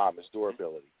 That's his problem, his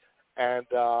durability. And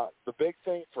the big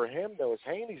thing for him, though, is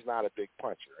Haney's not a big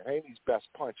puncher. Haney's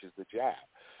best punch is the jab.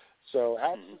 So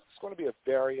it's going to be a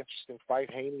very interesting fight.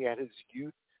 Haney, at his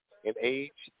youth and age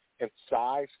and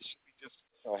size, should be just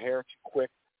a hair too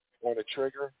quick on the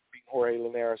trigger, beating Jorge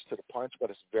Linares to the punch, but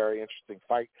it's a very interesting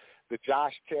fight. The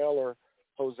Josh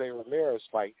Taylor-Jose Ramirez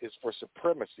fight is for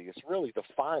supremacy. It's really the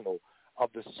final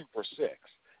of the Super Six,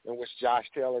 in which Josh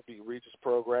Taylor beat Regis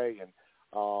Prograis and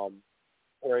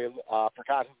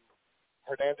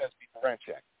Hernandez beat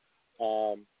Brenchek.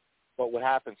 But what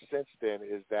happened since then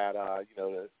is that,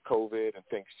 the COVID and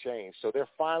things changed. So they're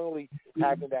finally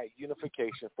having that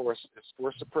unification for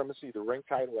supremacy, the ring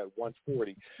title at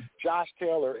 140. Josh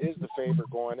Taylor is the favorite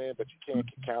going in, but you can't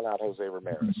count out Jose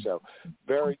Ramirez. So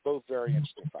both very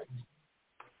interesting fights.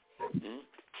 Mm-hmm.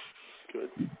 Good.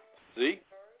 Z?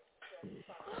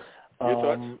 Your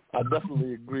thoughts? I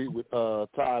definitely agree with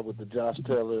Ty with the Josh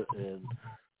Taylor and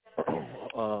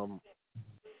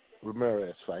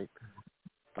Ramirez fight.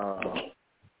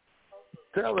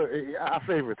 Taylor, I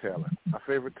favor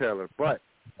Taylor, but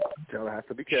Taylor has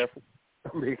to be careful.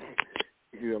 Taylor,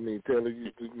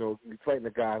 you're fighting a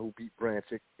guy who beat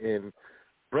Brenchek, and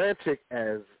Brenchek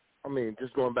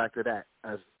just going back to that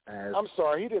as I'm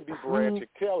sorry, he didn't beat Brenchek.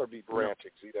 Taylor beat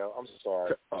Brenchek, Zito. I'm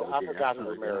sorry. I forgot who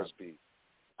Ramirez beat.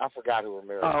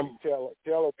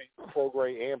 Taylor beat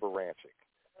Prograis and Brenchek.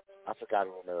 I forgot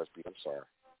who Ramirez beat. I'm sorry.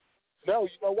 No,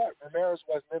 you know what? Ramirez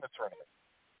wasn't in the tournament.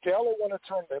 Taylor won a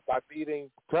tournament by beating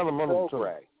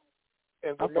Prograis,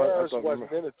 and Ramirez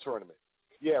wasn't in the tournament.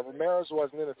 Yeah, Ramirez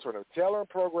wasn't in the tournament. Taylor and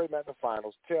Prograis met in the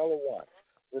finals. Taylor won.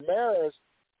 Ramirez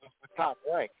was the top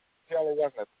rank. Taylor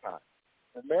wasn't at the time.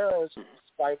 Ramirez was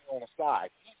fighting on the side.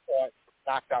 He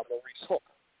knocked out Maurice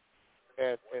Hooker,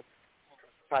 and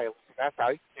title. That's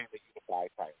how he became the unified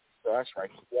title. So that's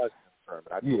right. He was in the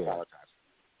tournament. I do apologize.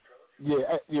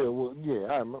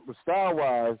 I remember.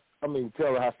 Style-wise,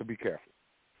 Taylor has to be careful.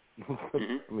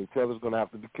 Taylor's going to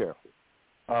have to be careful.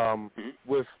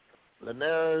 With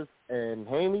Linares and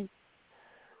Haney,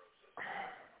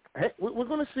 we're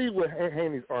going to see what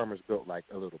Haney's armor is built like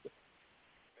a little bit.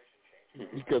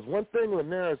 Because one thing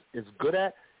Linares is good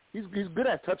at, he's good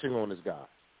at touching on his guys.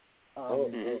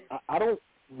 I don't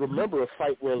remember a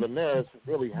fight where Linares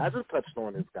really hasn't touched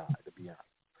on his guy, to be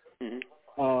honest.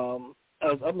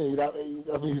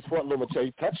 He's fought Lomachenko.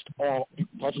 He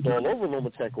touched all over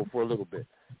Lomachenko for a little bit.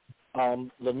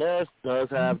 Linares does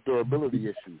have durability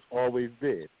issues. Always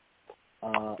did.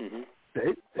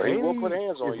 He will put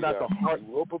hands on you. He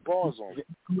will put balls on you.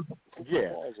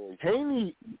 Yeah.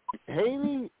 Haney,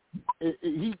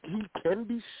 he can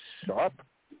be sharp,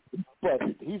 but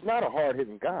he's not a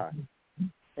hard-hitting guy.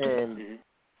 And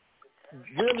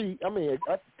really,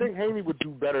 I think Haney would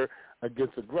do better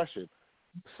against aggression.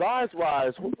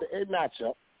 Size-wise, they match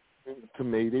up. To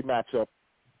me, they match up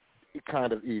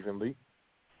kind of evenly.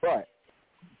 But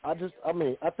I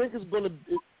think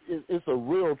it's a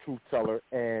real truth teller,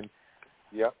 and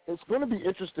it's going to be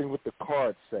interesting what the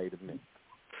cards say to me,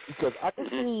 because I can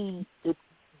see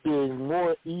being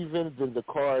more even than the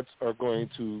cards are going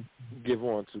to give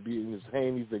on to. Being his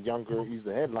Hayne, he's the younger, he's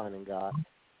the headlining guy.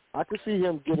 I could see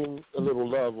him getting a little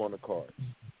love on the cards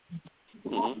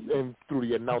and through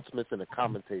the announcements and the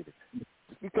commentators.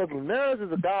 Because Ramirez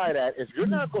is a guy that if you're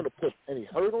not going to put any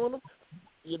hurt on him,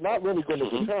 you're not really going to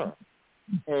return.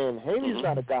 And Haney's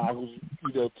not a guy who's,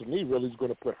 to me, really is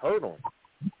going to put hurt on him.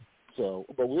 So,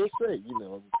 but we'll see.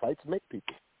 Fights make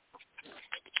people.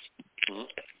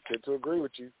 Tend to agree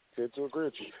with you. The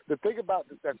thing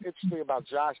that's interesting about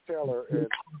Josh Taylor and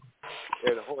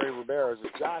Jorge Ramirez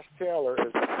is Josh Taylor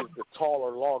is the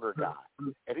taller, longer guy,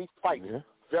 and he fights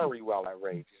very well at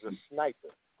range. He's a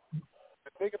sniper.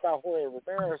 The thing about Jorge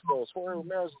Ramirez, though, is Jorge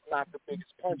Ramirez is not the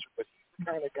biggest puncher, but he's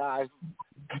the kind of guy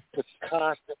who puts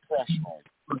constant pressure on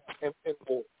you and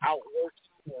will outwork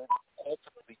you and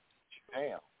ultimately beat you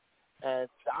down. And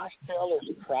Josh Taylor's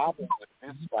problem with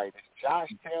this fight is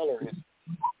Josh Taylor is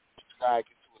dragged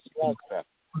into a slugfest.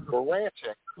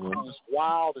 Baranchik, who's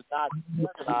wild and not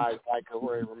organized like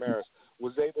Jorge Ramirez,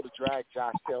 was able to drag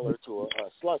Josh Taylor to a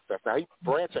slugfest. Now,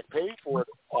 Baranchik paid for it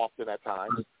often at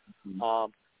times.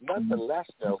 Nonetheless,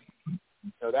 though,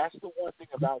 that's the one thing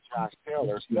about Josh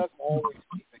Taylor. He doesn't always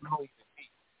keep it clean and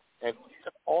neat. And he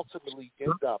could ultimately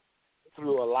end up,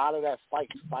 through a lot of that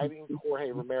fighting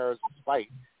Jorge Ramirez's fight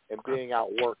and being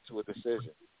outworked to a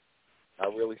decision.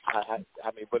 But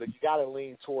you got to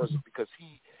lean towards it because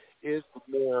he is the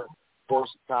more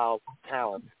versatile,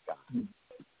 talented guy.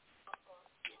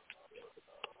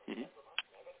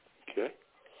 Okay.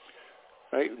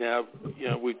 All right, now,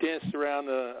 we've danced around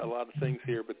a lot of things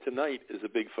here, but tonight is a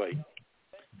big fight.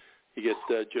 You get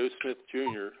Joe Smith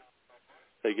Jr.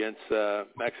 against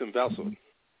Maxim Valsov.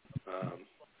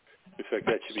 In fact,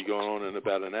 that should be going on in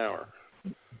about an hour.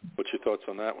 What's your thoughts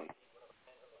on that one?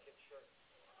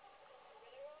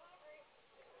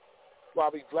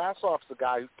 Well, Vlasov's the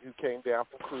guy who came down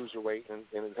from cruiserweight and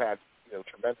has had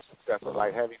tremendous success at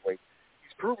light heavyweight.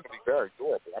 He's proven to be very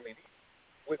durable. He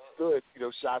withstood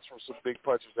shots from some big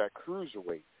punchers at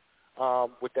cruiserweight.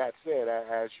 With that said,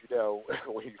 as you know,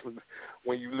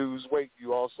 when you lose weight,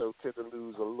 you also tend to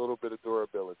lose a little bit of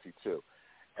durability too.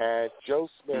 And Joe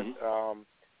Smith,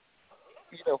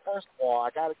 first of all, I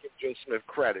got to give Joe Smith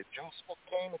credit. Joe Smith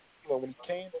came, when he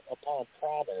came upon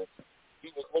prominence, he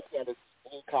was looked at as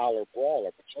blue-collar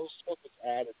brawler, but Joe Smith has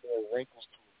added more wrinkles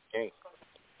to his game.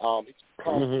 He's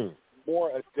become more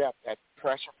adept at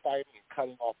pressure fighting and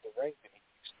cutting off the ring than he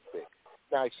used to be.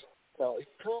 Now, he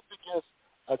proved against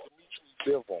a Dimitri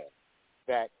Bivol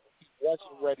that he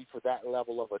wasn't ready for that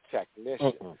level of a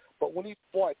technician. But when he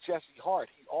fought Jesse Hart,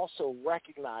 he also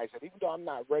recognized that even though I'm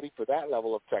not ready for that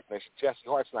level of technician, Jesse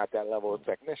Hart's not that level of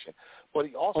technician, but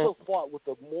he also fought with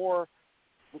a more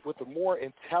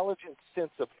intelligent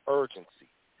sense of urgency.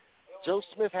 Joe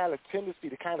Smith had a tendency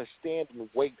to kind of stand and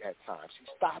wait at times. He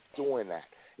stopped doing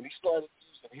that, and he started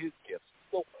using his gifts. He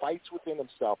still fights within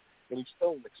himself, and he's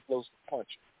still an explosive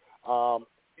puncher.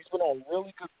 He's been on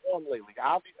really good form lately.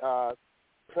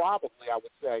 Probably, I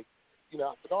would say,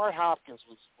 Bernard Hopkins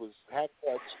was had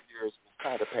for 2 years and was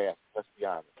kind of past, let's be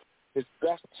honest. His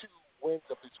best 2 wins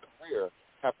of his career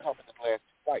have come in the last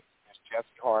 2 fights. There's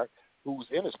Jesse Hart, who was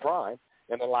in his prime,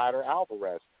 and Elider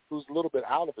Alvarez, who's a little bit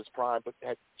out of his prime but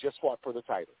had just fought for the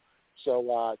title.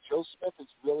 So Joe Smith is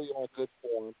really on good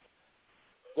form.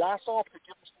 Vlasov could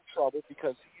give him some trouble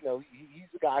because,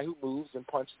 he's a guy who moves and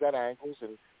punches at angles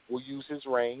and will use his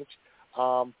range.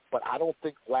 But I don't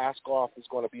think Vlasov is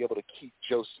going to be able to keep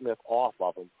Joe Smith off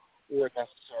of him or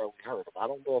necessarily hurt him. I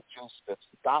don't know if Joe Smith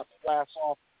stops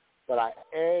Vlasov, but I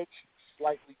edge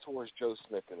slightly towards Joe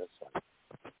Smith in this fight.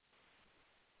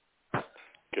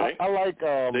 Okay. I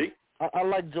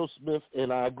like Joe Smith,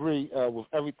 and I agree with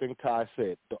everything Ty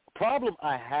said. The problem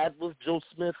I had with Joe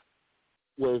Smith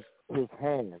was his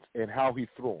hands and how he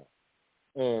threw them.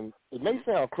 And it may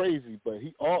sound crazy, but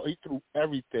he threw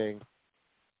everything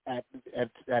at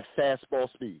fastball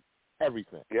speed.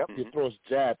 Everything. Yep. He throws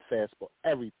jab, fastball,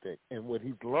 everything. And what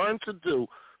he's learned to do,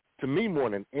 to me more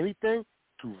than anything,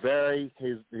 to vary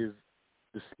the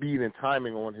speed and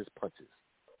timing on his punches.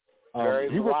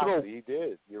 He would throw. He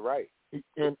did. You're right.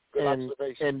 And I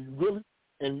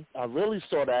really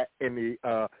saw that in the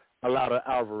Elider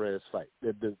Alvarez fight,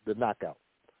 the knockout.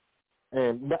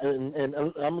 And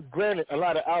I'm granted,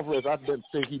 Elider Alvarez, I didn't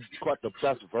think he caught the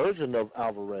best version of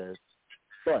Alvarez,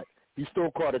 but he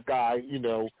still caught a guy,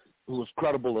 who was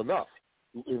credible enough.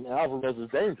 And Alvarez is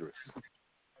dangerous.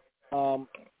 Joe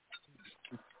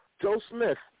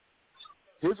Smith,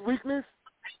 his weakness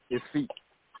is feet.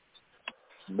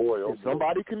 If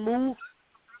somebody can move,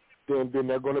 then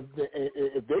they're going to.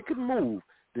 If they can move,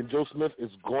 then Joe Smith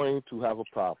is going to have a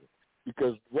problem.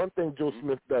 because one thing Joe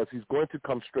Smith does, he's going to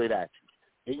come straight at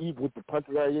you. And even with the punch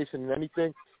variation and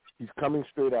anything, he's coming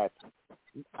straight at you.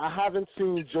 I haven't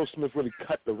seen Joe Smith really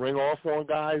cut the ring off on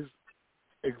guys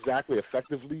exactly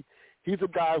effectively. He's a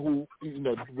guy who,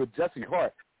 with Jesse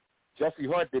Hart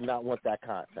did not want that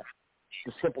contact.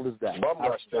 As simple as that.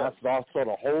 I saw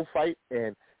the whole fight,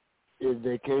 and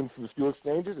they came from a few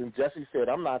exchanges, and Jesse said,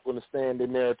 I'm not going to stand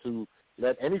in there to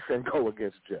let anything go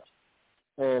against Jeff.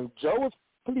 And Joe was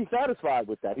pretty satisfied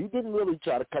with that. He didn't really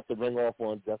try to cut the ring off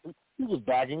on Jesse. He was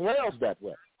bagging rails that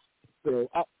way. So,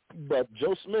 but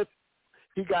Joe Smith,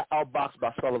 he got outboxed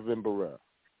by Sullivan Barrera.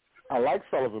 I like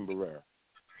Sullivan Barrera.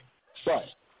 But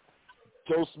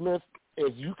Joe Smith,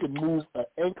 if you can move an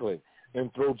inkling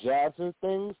and throw jabs and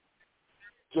things,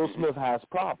 Joe Smith has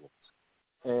problems.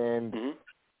 And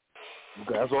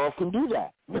Glazov can do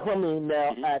that. I mean,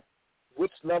 now at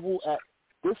which level, at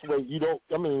this way,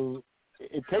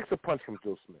 it takes a punch from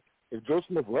Joe Smith. If Joe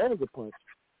Smith lands a punch,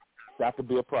 that could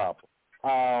be a problem.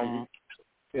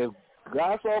 If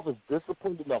Glazov is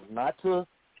disciplined enough not to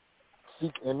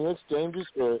seek any exchanges,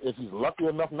 or if he's lucky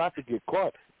enough not to get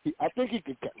caught, I think he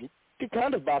could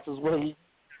kind of box his way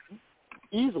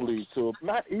easily to,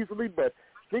 not easily, but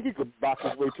I think he could box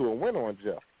his way to a win on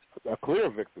Jeff. A clear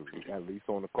victory, at least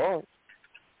on the cards.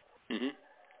 Okay.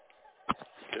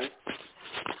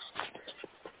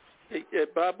 Hey,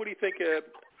 Bob, what do you think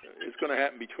is going to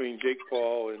happen between Jake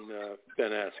Paul and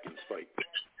Ben Askren's fight?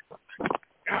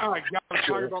 Oh, my God, I'm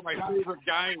talking about my favorite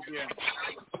guy again.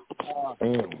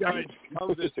 I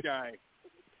love this guy.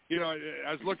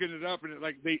 I was looking it up, and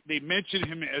they mentioned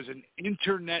him as an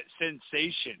internet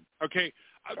sensation. Okay,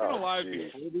 I've been alive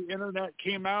before the internet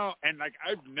came out, and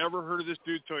I've never heard of this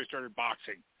dude until he started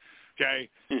boxing. Okay,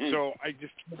 so I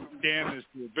just can't stand this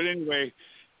dude. But anyway,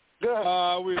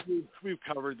 we've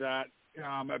covered that.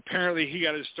 Apparently, he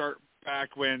got his start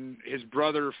back when his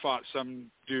brother fought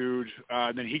some dude,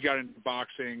 and then he got into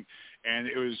boxing, and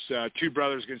it was two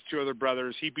brothers against two other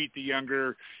brothers. He beat the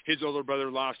younger. His older brother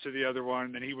lost to the other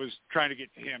one, and he was trying to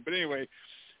get to him. But anyway,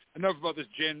 enough about this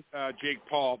Jake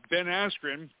Paul. Ben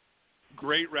Askren,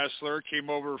 great wrestler, came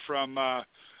over from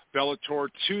Bellatore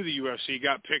to the UFC,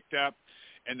 got picked up,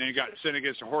 and then got sent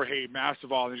against Jorge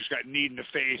Masvidal, and just got kneed in the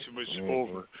face and was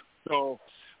over. So,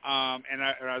 and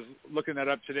I was looking that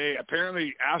up today.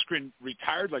 Apparently, Askren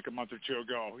retired like a month or two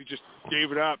ago. He just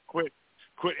gave it up, quit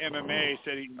MMA,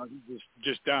 said he's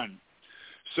just done.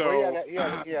 So he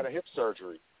had a hip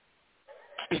surgery.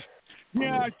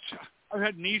 Yeah, I've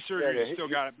had knee surgery. Still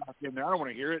got it back in there. I don't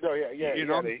want to hear it. No, he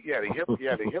had a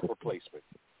hip replacement.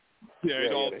 Yeah,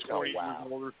 he's all 20 years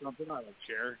old or something. I don't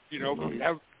care.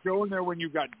 Go in there when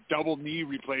you've got double knee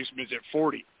replacements at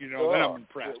 40. Then I'm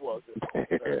impressed. Well,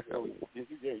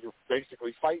 you're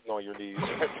basically fighting on your knees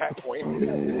at that point.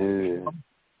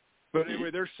 But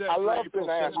anyway, they're set. I love Ben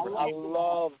Askren.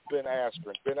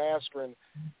 Ben Askren,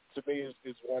 to me,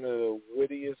 is one of the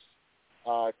wittiest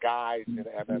guys in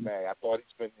MMA. I thought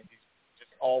he's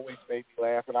just always made me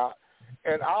laugh, and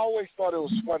I always thought it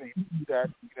was funny that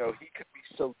he could be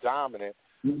so dominant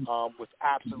with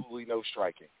absolutely no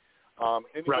striking.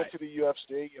 Then he went to the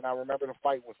UFC, and I remember the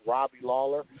fight with Robbie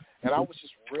Lawler, and I was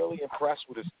just really impressed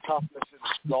with his toughness and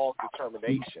his dog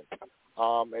determination.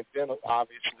 And then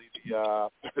obviously the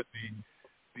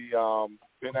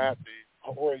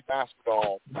Jorge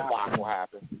Masvidal debacle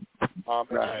happened. And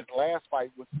the last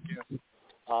fight was against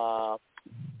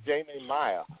Damian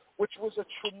Maia, which was a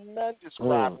tremendous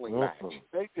grappling match.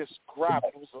 They just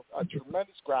grappled. It was a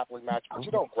tremendous grappling match, but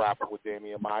you don't grapple with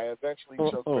Damian Maia. Eventually,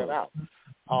 he choked Ben out.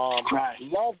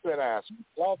 Love Ben Askren,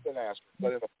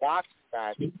 but in a boxing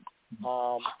match,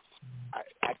 I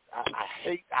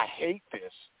hate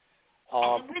this.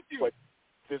 But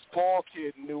this Paul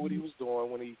kid knew what he was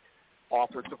doing when he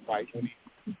offered to fight, when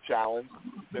he challenged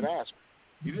Ben Askren.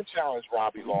 He didn't challenge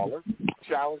Robbie Lawler. He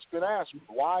challenged Ben Askren.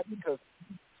 Why? Because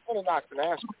he's going to knock Ben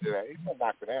Askren today. He's going to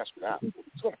knock Ben Askren out.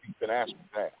 He's going to beat Ben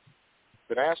Askren's ass.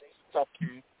 Ben Askren's a tough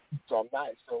kid, so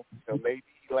maybe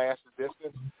he lasts the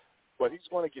distance, but he's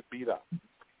going to get beat up.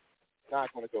 It's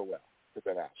not going to go well to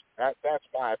Ben Askren. That's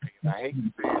my opinion. I hate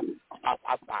to say it.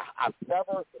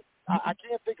 I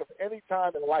can't think of any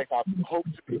time in life I've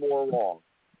hoped to be more wrong,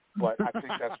 but I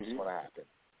think that's what's going to happen.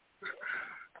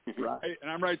 Right,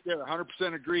 and I'm right there,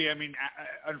 100% agree. I mean,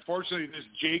 unfortunately, this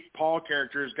Jake Paul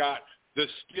character has got the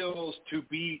skills to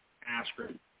beat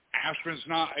Askren. Askren's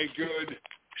not a good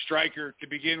striker to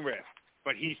begin with,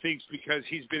 but he thinks because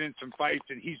he's been in some fights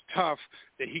and he's tough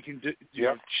that he can,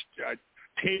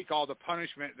 take all the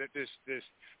punishment that this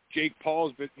Jake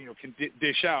Paul's can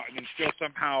dish out and then still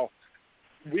somehow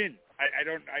win. I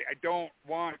don't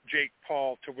want Jake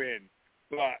Paul to win.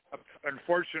 but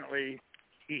unfortunately,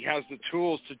 he has the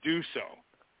tools to do so.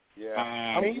 Yeah.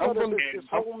 I mean, there's this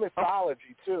whole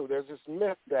mythology, too. There's this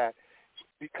myth that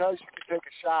because you can take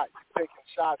a shot, you're taking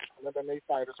shots from MMA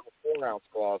fighters with 4-ounce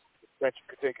gloves, that you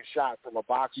could take a shot from a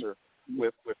boxer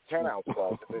with 10-ounce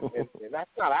gloves. And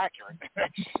that's not accurate.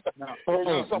 Not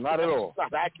at all. It's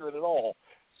not accurate at all.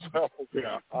 So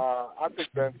I think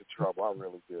Ben's in trouble. I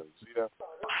really do. You know?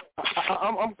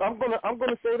 I'm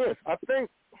gonna say this. I think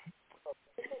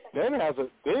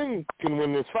Ben can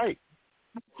win this fight.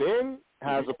 Ben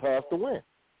has a path to win,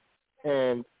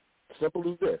 and simple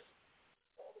as this: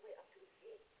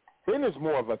 Ben is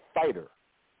more of a fighter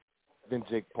than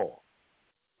Jake Paul,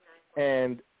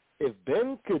 and if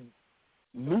Ben could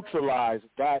neutralize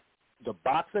the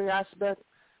boxing aspect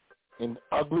and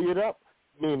ugly it up,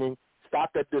 meaning stop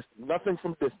at this, nothing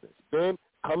from distance. Ben,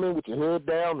 come in with your head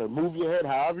down and move your head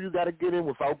however you got to get in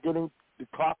without getting the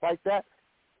clock like that.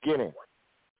 Get in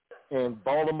and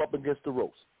ball him up against the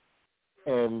ropes,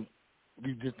 and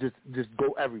you just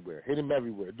go everywhere, hit him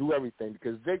everywhere, do everything.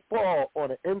 Because Jake Paul on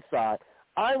the inside,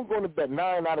 I'm going to bet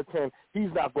 9 out of 10 he's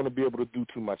not going to be able to do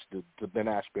too much to Ben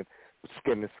Askren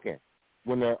skin to skin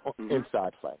when they're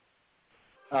inside fight.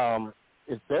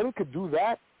 If Ben could do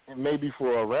that, and maybe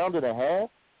for a round and a half,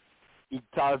 he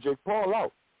tired Jake Paul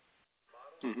out.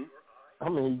 I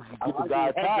mean, he get the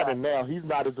guy tired, and now he's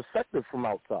not as effective from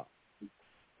outside.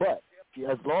 But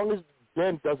as long as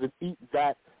Ben doesn't eat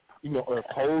that, or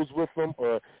pose with him,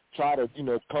 or try to,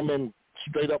 come in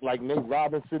straight up like Nate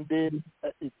Robinson did,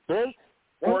 Ben,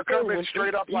 or come in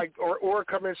straight up like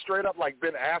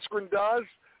Ben Askren does.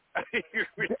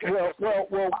 well,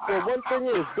 one thing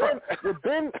is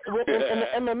Ben in the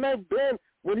MMA, Ben,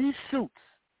 when he shoots,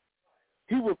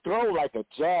 he will throw like a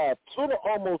jab, sort of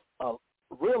almost a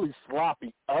really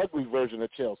sloppy, ugly version of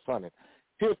Chael Sonnen.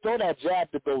 He'll throw that jab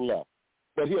to go left,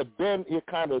 but he'll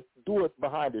kind of do it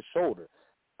behind his shoulder.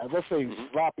 As I say,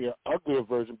 sloppy, or uglier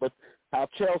version, but how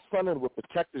Chael Sonnen would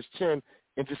protect his chin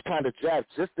and just kind of jab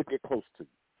just to get close to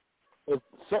you.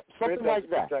 Something like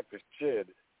that. Protect his chin.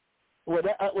 Well,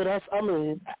 that's, I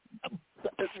mean,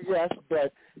 yes,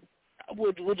 but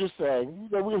we're just saying,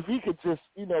 if he could just,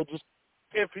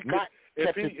 if he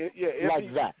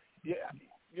like that. Yeah,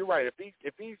 you're right.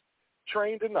 If he's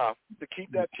trained enough to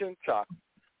keep that chin tucked,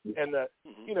 and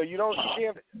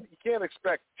you can't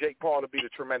expect Jake Paul to be the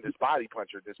tremendous body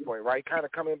puncher at this point, right? Kind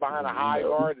of come in behind a high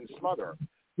guard and smother him.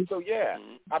 So yeah,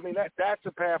 I mean that's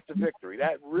a path to victory.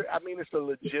 It's a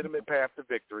legitimate path to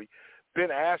victory. Ben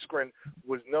Askren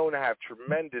was known to have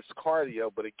tremendous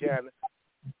cardio, but again,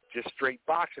 just straight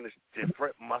boxing is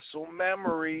different muscle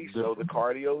memory, so the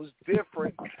cardio is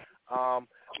different.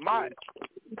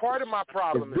 Part of my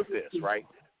problem is this, right?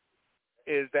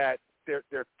 Is that there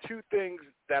are two things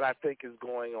that I think is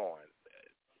going on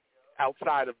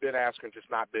outside of Ben Askren just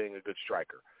not being a good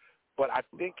striker. But I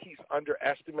think he's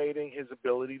underestimating his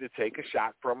ability to take a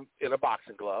shot in a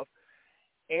boxing glove,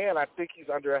 and I think he's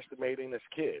underestimating this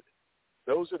kid.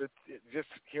 Those are just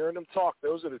hearing him talk,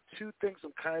 those are the two things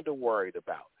I'm kind of worried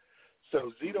about.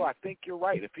 So, Zito, I think you're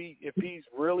right. If he's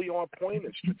really on point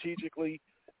and strategically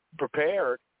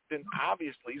prepared, then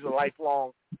obviously he's a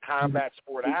lifelong combat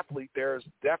sport athlete. There's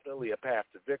definitely a path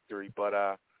to victory, but,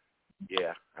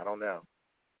 yeah, I don't know.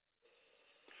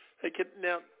 Hey,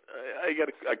 now, I got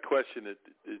a question that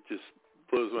it just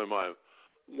blows my mind.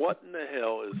 What in the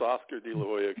hell is Oscar De La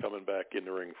Hoya coming back in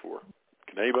the ring for?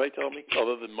 Can anybody tell me,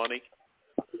 other than money?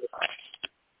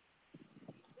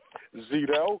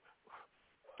 Zito?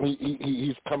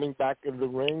 He's coming back in the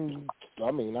ring.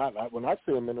 I mean, when I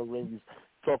see him in the ring, he's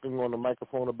talking on the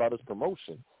microphone about his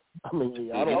promotion. I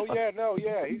mean, I don't.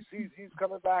 He's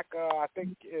coming back. I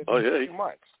think in 2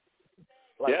 months.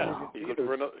 Like, he's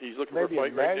looking for a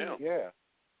fight right now.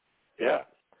 Yeah.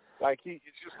 Like he's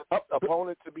just an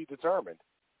opponent to be determined.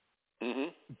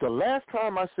 The last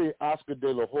time I see Oscar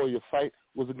De La Hoya fight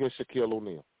was against Shaquille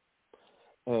O'Neal.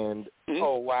 And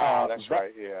oh wow, that's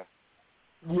right,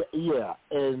 yeah,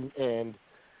 and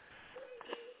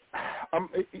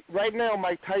right now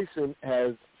Mike Tyson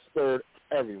has spurred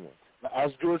everyone,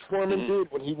 as George Foreman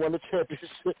did when he won the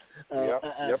championship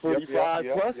at 45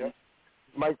 plus.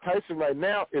 Mike Tyson right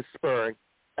now is spurring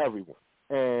everyone,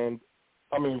 and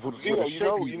I mean,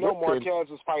 you know Marquez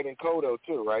is fighting Cotto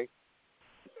too, right?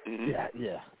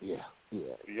 Yeah.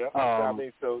 I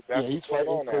mean, so that's he's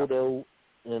fighting Cotto,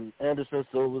 and Anderson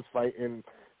Silva's fighting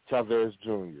Chavez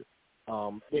Jr.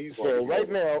 So right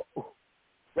now,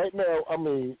 I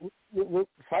mean,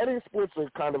 fighting sports are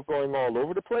kind of going all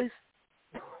over the place.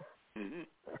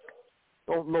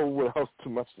 Don't know what else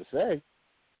too much to say.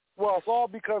 Well, it's all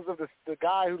because of the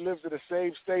guy who lives in the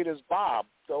same state as Bob,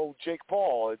 the old Jake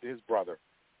Paul, his brother.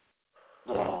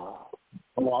 Well,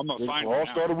 I'm gonna find all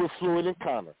started with Floyd and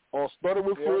Connor.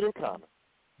 Floyd and Connor.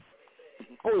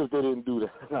 Boy, if they didn't do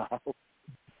that.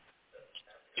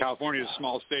 California is a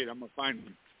small state. I'm gonna find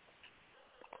them.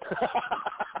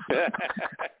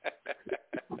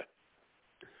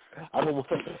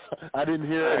 I didn't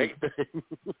hear anything.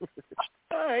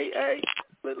 All right.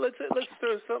 Let's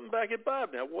throw something back at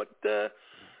Bob now. What's the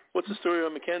story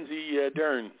on Mackenzie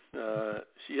Dern?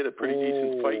 She had a pretty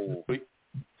decent fight. We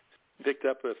picked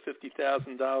up a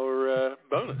 $50,000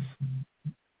 bonus.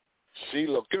 She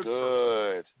looked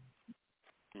good.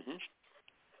 Mm-hmm.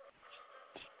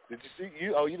 Did you see?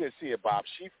 You didn't see it, Bob.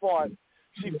 She fought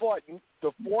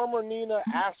the former Nina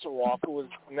Asaroff, who is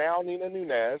now Nina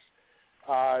Nunes,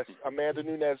 Amanda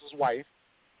Nunes' wife.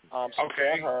 She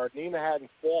fought her. Nina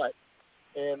hadn't fought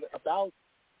in about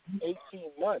 18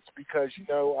 months because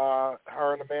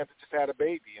her and Amanda just had a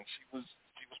baby and she was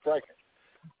pregnant.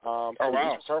 Wow! This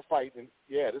was her fight, this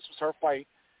was her fight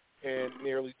in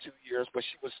nearly 2 years, but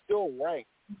she was still ranked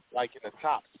like in the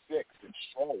top 6 in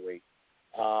strawweight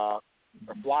or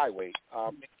flyweight,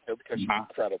 because she's an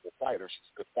incredible fighter.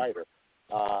 She's a good fighter.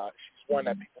 She's one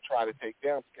that people try to take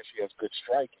down because she has good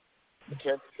striking.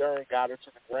 Mackenzie Dern got her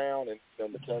to the ground, and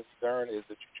Mackenzie Dern is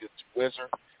the jiu-jitsu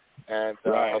wizard, and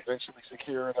eventually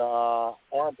secured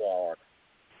armbar.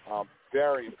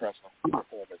 Very impressive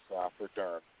performance for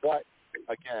Dern. But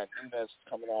again, Nunes is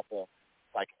coming off a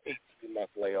 18-month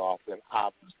layoff, and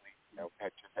obviously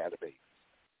had just had a baby.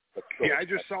 I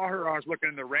just saw her. I was looking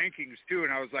in the rankings too,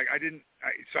 and I was like, I didn't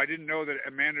know that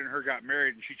Amanda and her got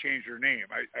married, and she changed her name.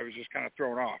 I was just kind of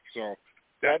thrown off. So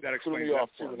that explains threw me off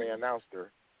too when they announced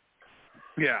her.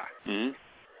 Yeah. Mm-hmm.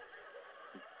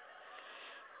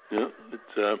 Yeah.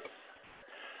 It's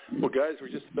well, guys, we're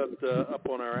just about up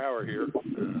on our hour here.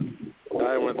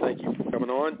 I want to thank you for coming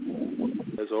on.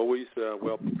 As always,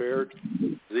 well prepared.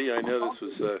 Z, I know this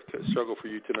was a struggle for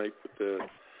you tonight, but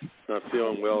not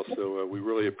feeling well, so we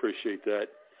really appreciate that.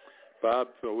 Bob,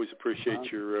 always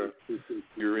appreciate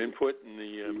your input,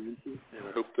 and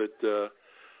I hope that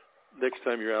next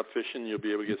time you're out fishing, you'll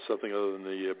be able to get something other than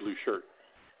the blue shirt.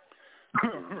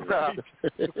 Right.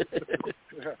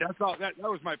 That's all. That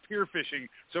was my pier fishing.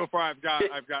 So far, I've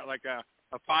got like a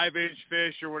 5-inch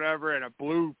fish or whatever, and a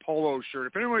blue polo shirt.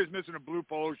 If anybody's missing a blue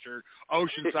polo shirt,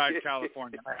 Oceanside,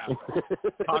 California. I have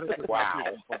it.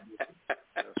 Wow.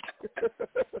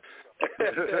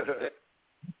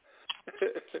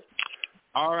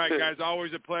 All right, guys.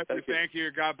 Always a pleasure. Thank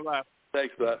you. God bless.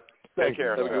 Thanks, Bob. Take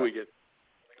care. Have a good weekend.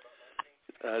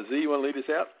 Z, you want to lead us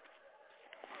out?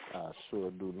 I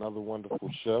sure do. Another wonderful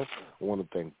show. I want to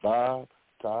thank Bob,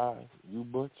 Ty, you,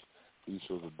 Butch. These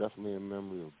shows are definitely in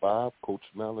memory of Bob, Coach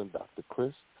Mel, and Dr.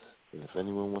 Chris. And if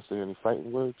anyone wants to hear any fighting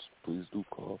words, please do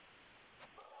call.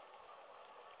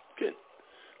 Good.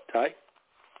 Ty?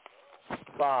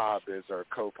 Bob is our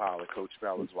co-pilot. Coach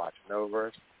Mel is watching over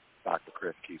us. Dr.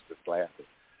 Chris keeps us laughing.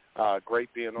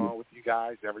 Great being on with you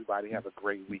guys. Everybody have a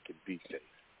great week and be safe.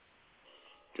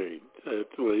 Great.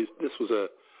 This was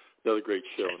another great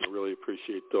show, and I really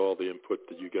appreciate all the input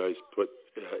that you guys put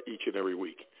each and every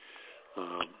week.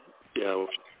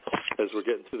 As we're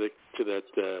getting to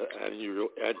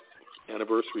that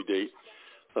anniversary date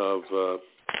of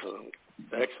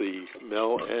actually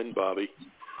Mel and Bobby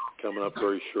coming up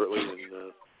very shortly,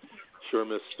 and sure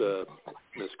miss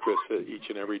Chris each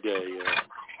and every day.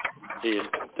 He and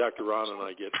Dr. Ron and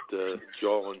I get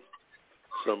jawing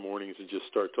some mornings and just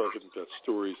start talking about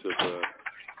stories of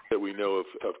that we know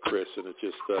of Chris, and it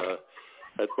just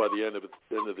that's by the end of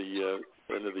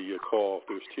the call,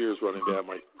 there's tears running down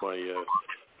my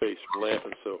face from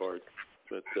laughing so hard.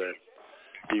 But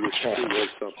he was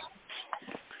something.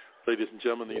 Ladies and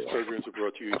gentlemen, these programs are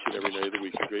brought to you each and every night of the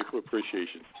week in grateful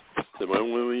appreciation. The men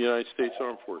and women of the United States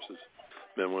Armed Forces,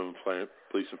 men and women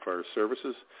police and fire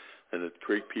services, and the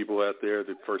great people out there,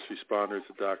 the first responders,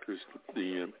 the doctors,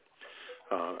 the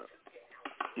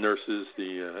nurses,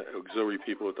 the auxiliary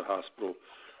people at the hospital,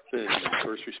 and the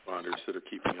first responders that are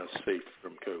keeping us safe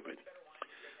from COVID.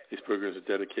 These programs are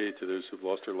dedicated to those who've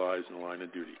lost their lives in the line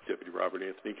of duty. Deputy Robert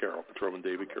Anthony Carroll, Patrolman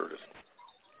David Curtis,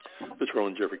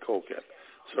 Patrolman Jeffrey Colcap,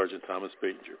 Sergeant Thomas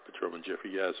Batinger, Patrolman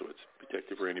Jeffrey Yazowitz,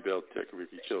 Detective Randy Bell, Detective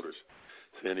Ricky Childers,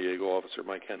 San Diego Officer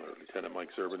Mike Henler, Lieutenant Mike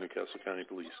Zerba, Newcastle County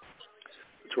Police,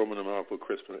 Patrolman Marco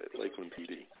Crispin at Lakeland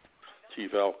PD,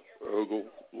 Chief Al Ogle,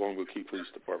 Longview Key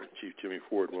Police Department, Chief Jimmy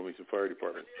Ford, Wilmington Fire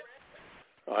Department,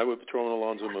 Highway Patrolman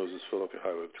Alonzo Moses, Philadelphia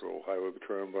Highway Patrol, Highway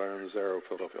Patrolman Brian Mazzaro,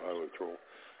 Philadelphia Highway Patrol,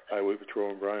 Highway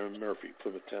Patrolman Brian Murphy,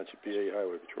 Plymouth Township, PA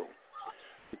Highway Patrol,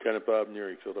 Lieutenant Bob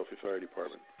Neary, Philadelphia Fire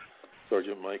Department,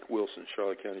 Sergeant Mike Wilson,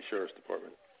 Charlotte County Sheriff's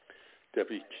Department.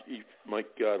 Deputy Chief Mike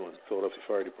Godwin, Philadelphia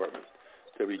Fire Department.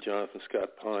 Deputy Jonathan Scott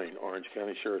Pine, Orange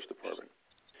County Sheriff's Department.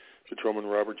 Patrolman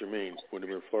Robert Germain,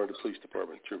 Windermere, Florida Police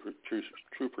Department.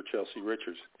 Trooper Chelsea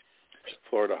Richards,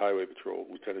 Florida Highway Patrol.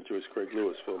 Lieutenant Joyce Craig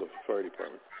Lewis, Philadelphia Fire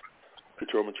Department.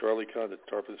 Patrolman Charlie Condit,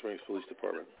 Tarpon Springs Police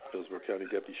Department. Hillsborough County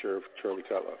Deputy Sheriff Charlie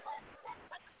Kotloff.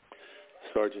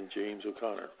 Sergeant James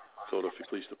O'Connor, Philadelphia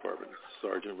Police Department.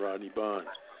 Sergeant Rodney Bond,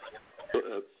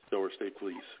 Delaware State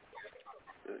Police.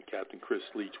 Captain Chris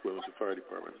Leach, Wilmington Fire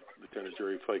Department. Lieutenant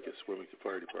Jerry Ficus, Wilmington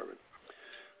Fire Department.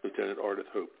 Lieutenant Ardith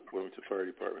Hope, Wilmington Fire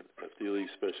Department. FDLE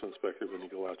Special Inspector Vinny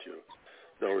Galaccio.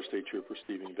 Delaware State Trooper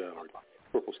Stephen Ballard,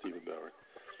 Corporal Stephen Ballard.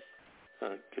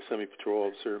 Kissimmee Patrol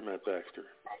Officer Matt Baxter.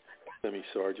 Kissimmee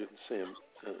Sergeant Sam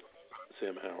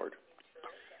Howard.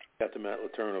 Captain Matt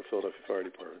Letourneau, Philadelphia Fire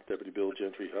Department. Deputy Bill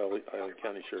Gentry, Highland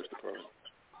County Sheriff's Department.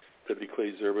 Deputy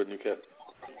Clay Zerba,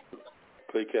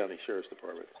 Clay County Sheriff's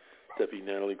Department. Deputy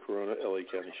Natalie Corona, LA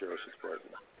County Sheriff's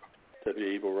Department.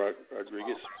 Deputy Abel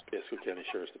Rodriguez, Pasco County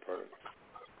Sheriff's Department.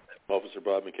 Officer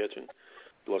Bob McKetchin,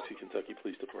 Biloxi, Kentucky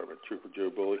Police Department. Trooper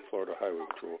Joe Bullock, Florida Highway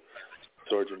Patrol.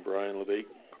 Sergeant Brian LeBake,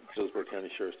 Hillsborough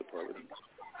County Sheriff's Department.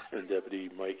 And Deputy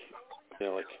Mike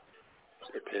Malik,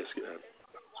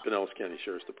 Pinellas County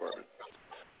Sheriff's Department.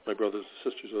 My brothers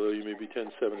and sisters, although you may be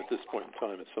 10-7 at this point in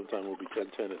time, at some time we'll be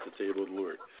 10-10 at the table of the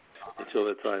Lord. Until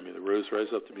that time, may the rose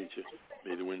rise up to meet you.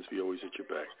 May the winds be always at your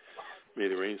back. May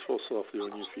the rains fall softly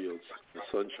on your fields, and the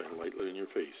sun shine lightly on your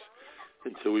face.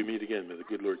 Until we meet again, may the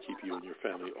good Lord keep you and your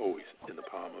family always in the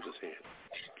palm of his hand.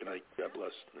 Good night, God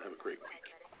bless, and have a great week.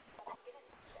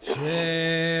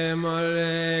 Shem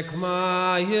Alek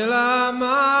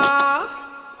Ma'ilama,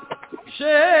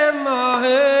 Shem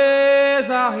Ahezahilma,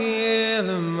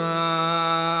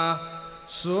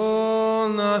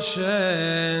 Son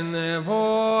Hashem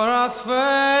Nevorat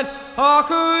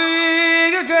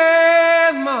Hakuig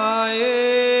again Ma'ilma,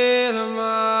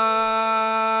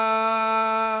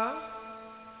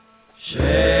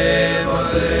 Shem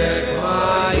Alek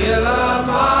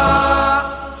Ma'ilama,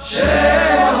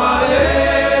 Shem Ahezahilma,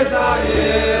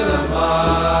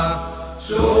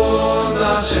 Son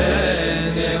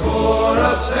Hashem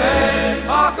Nevorat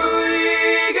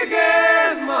Hakuig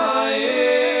again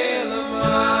Ma'ilma.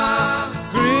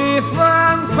 Grief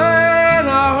and pain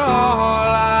are all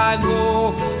I know.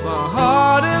 My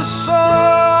heart is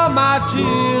sore, my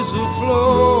tears will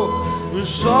flow. We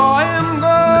saw him go,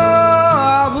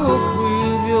 I look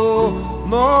with you.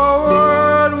 No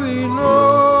word we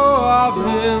know of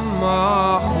him,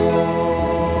 my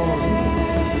home.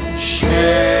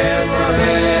 Shem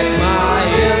Alek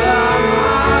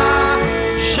Ma'ilama,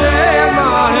 Shem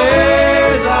Ahezahilma,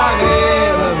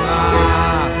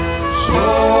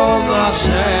 Son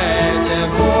Hashem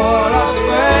Nevorat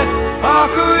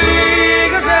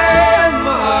Hakuig again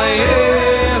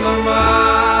Ma'ilma.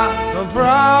 The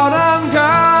proud and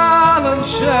gallant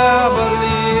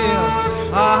Chevalier,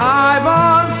 a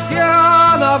high-born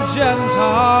scion of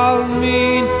gentle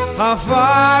mien, a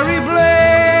fiery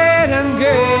blade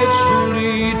engaged to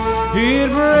lead,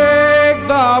 he'd break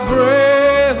the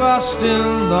bravest in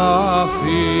the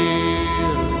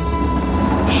field.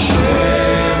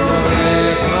 Shem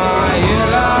Alek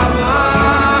Ma'ilama,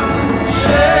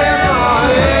 Shem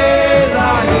Ahezahilma,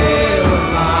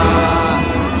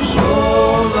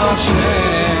 Son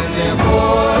Hashem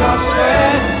Nevorat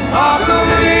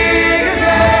Hakuig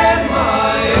again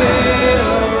Ma'ilma.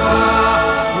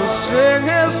 We'll sing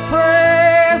his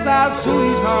praise as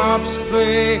sweet harps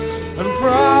play, and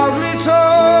proudly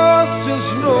toast his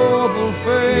noble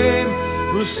fame.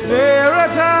 We'll stare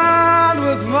at hand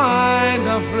with mind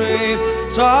afraid,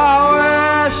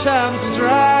 Tawish and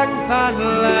strength and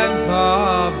length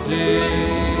of days.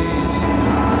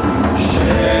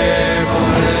 Shem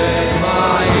Alek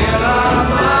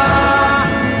Ma'ilama,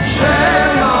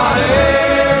 Shem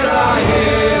Ahezahilma,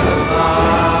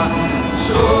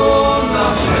 Son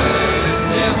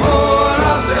Hashem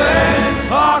Nevorat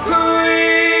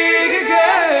Hakuig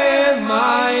again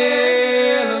Ma'ilma.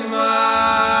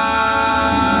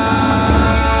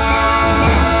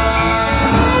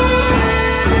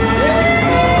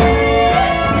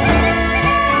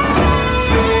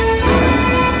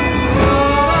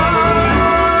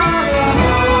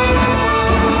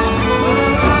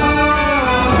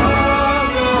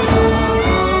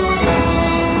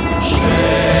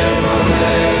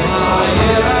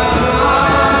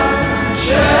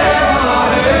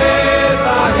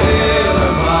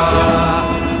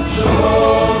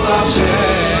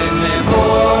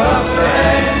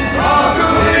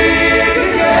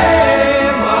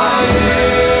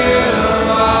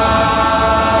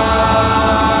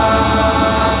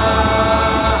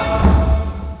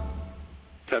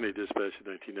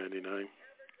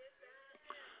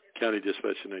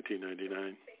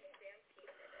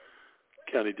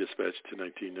 County Dispatch to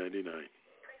 1999.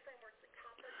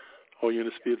 All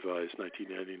units be advised,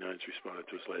 1999's responded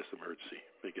to his last emergency.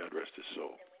 May God rest his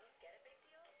soul.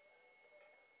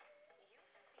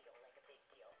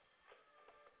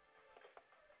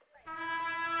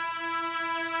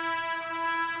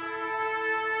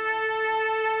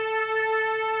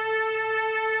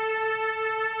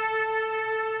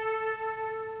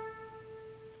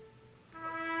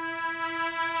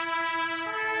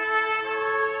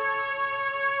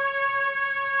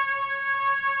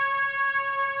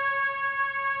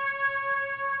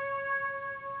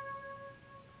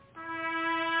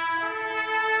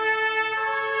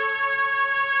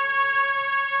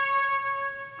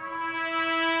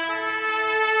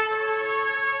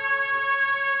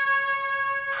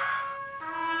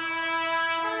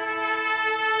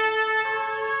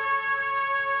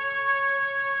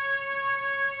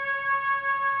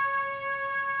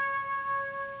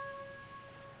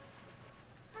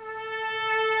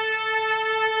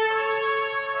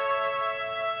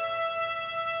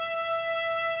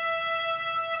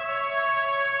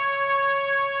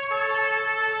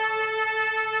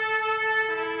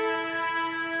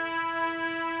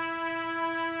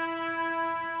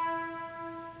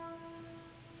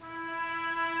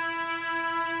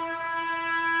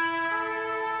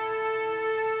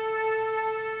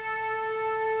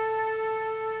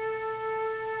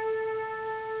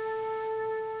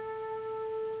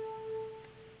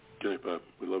 Okay, Bob,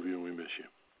 we love you and we miss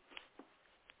you.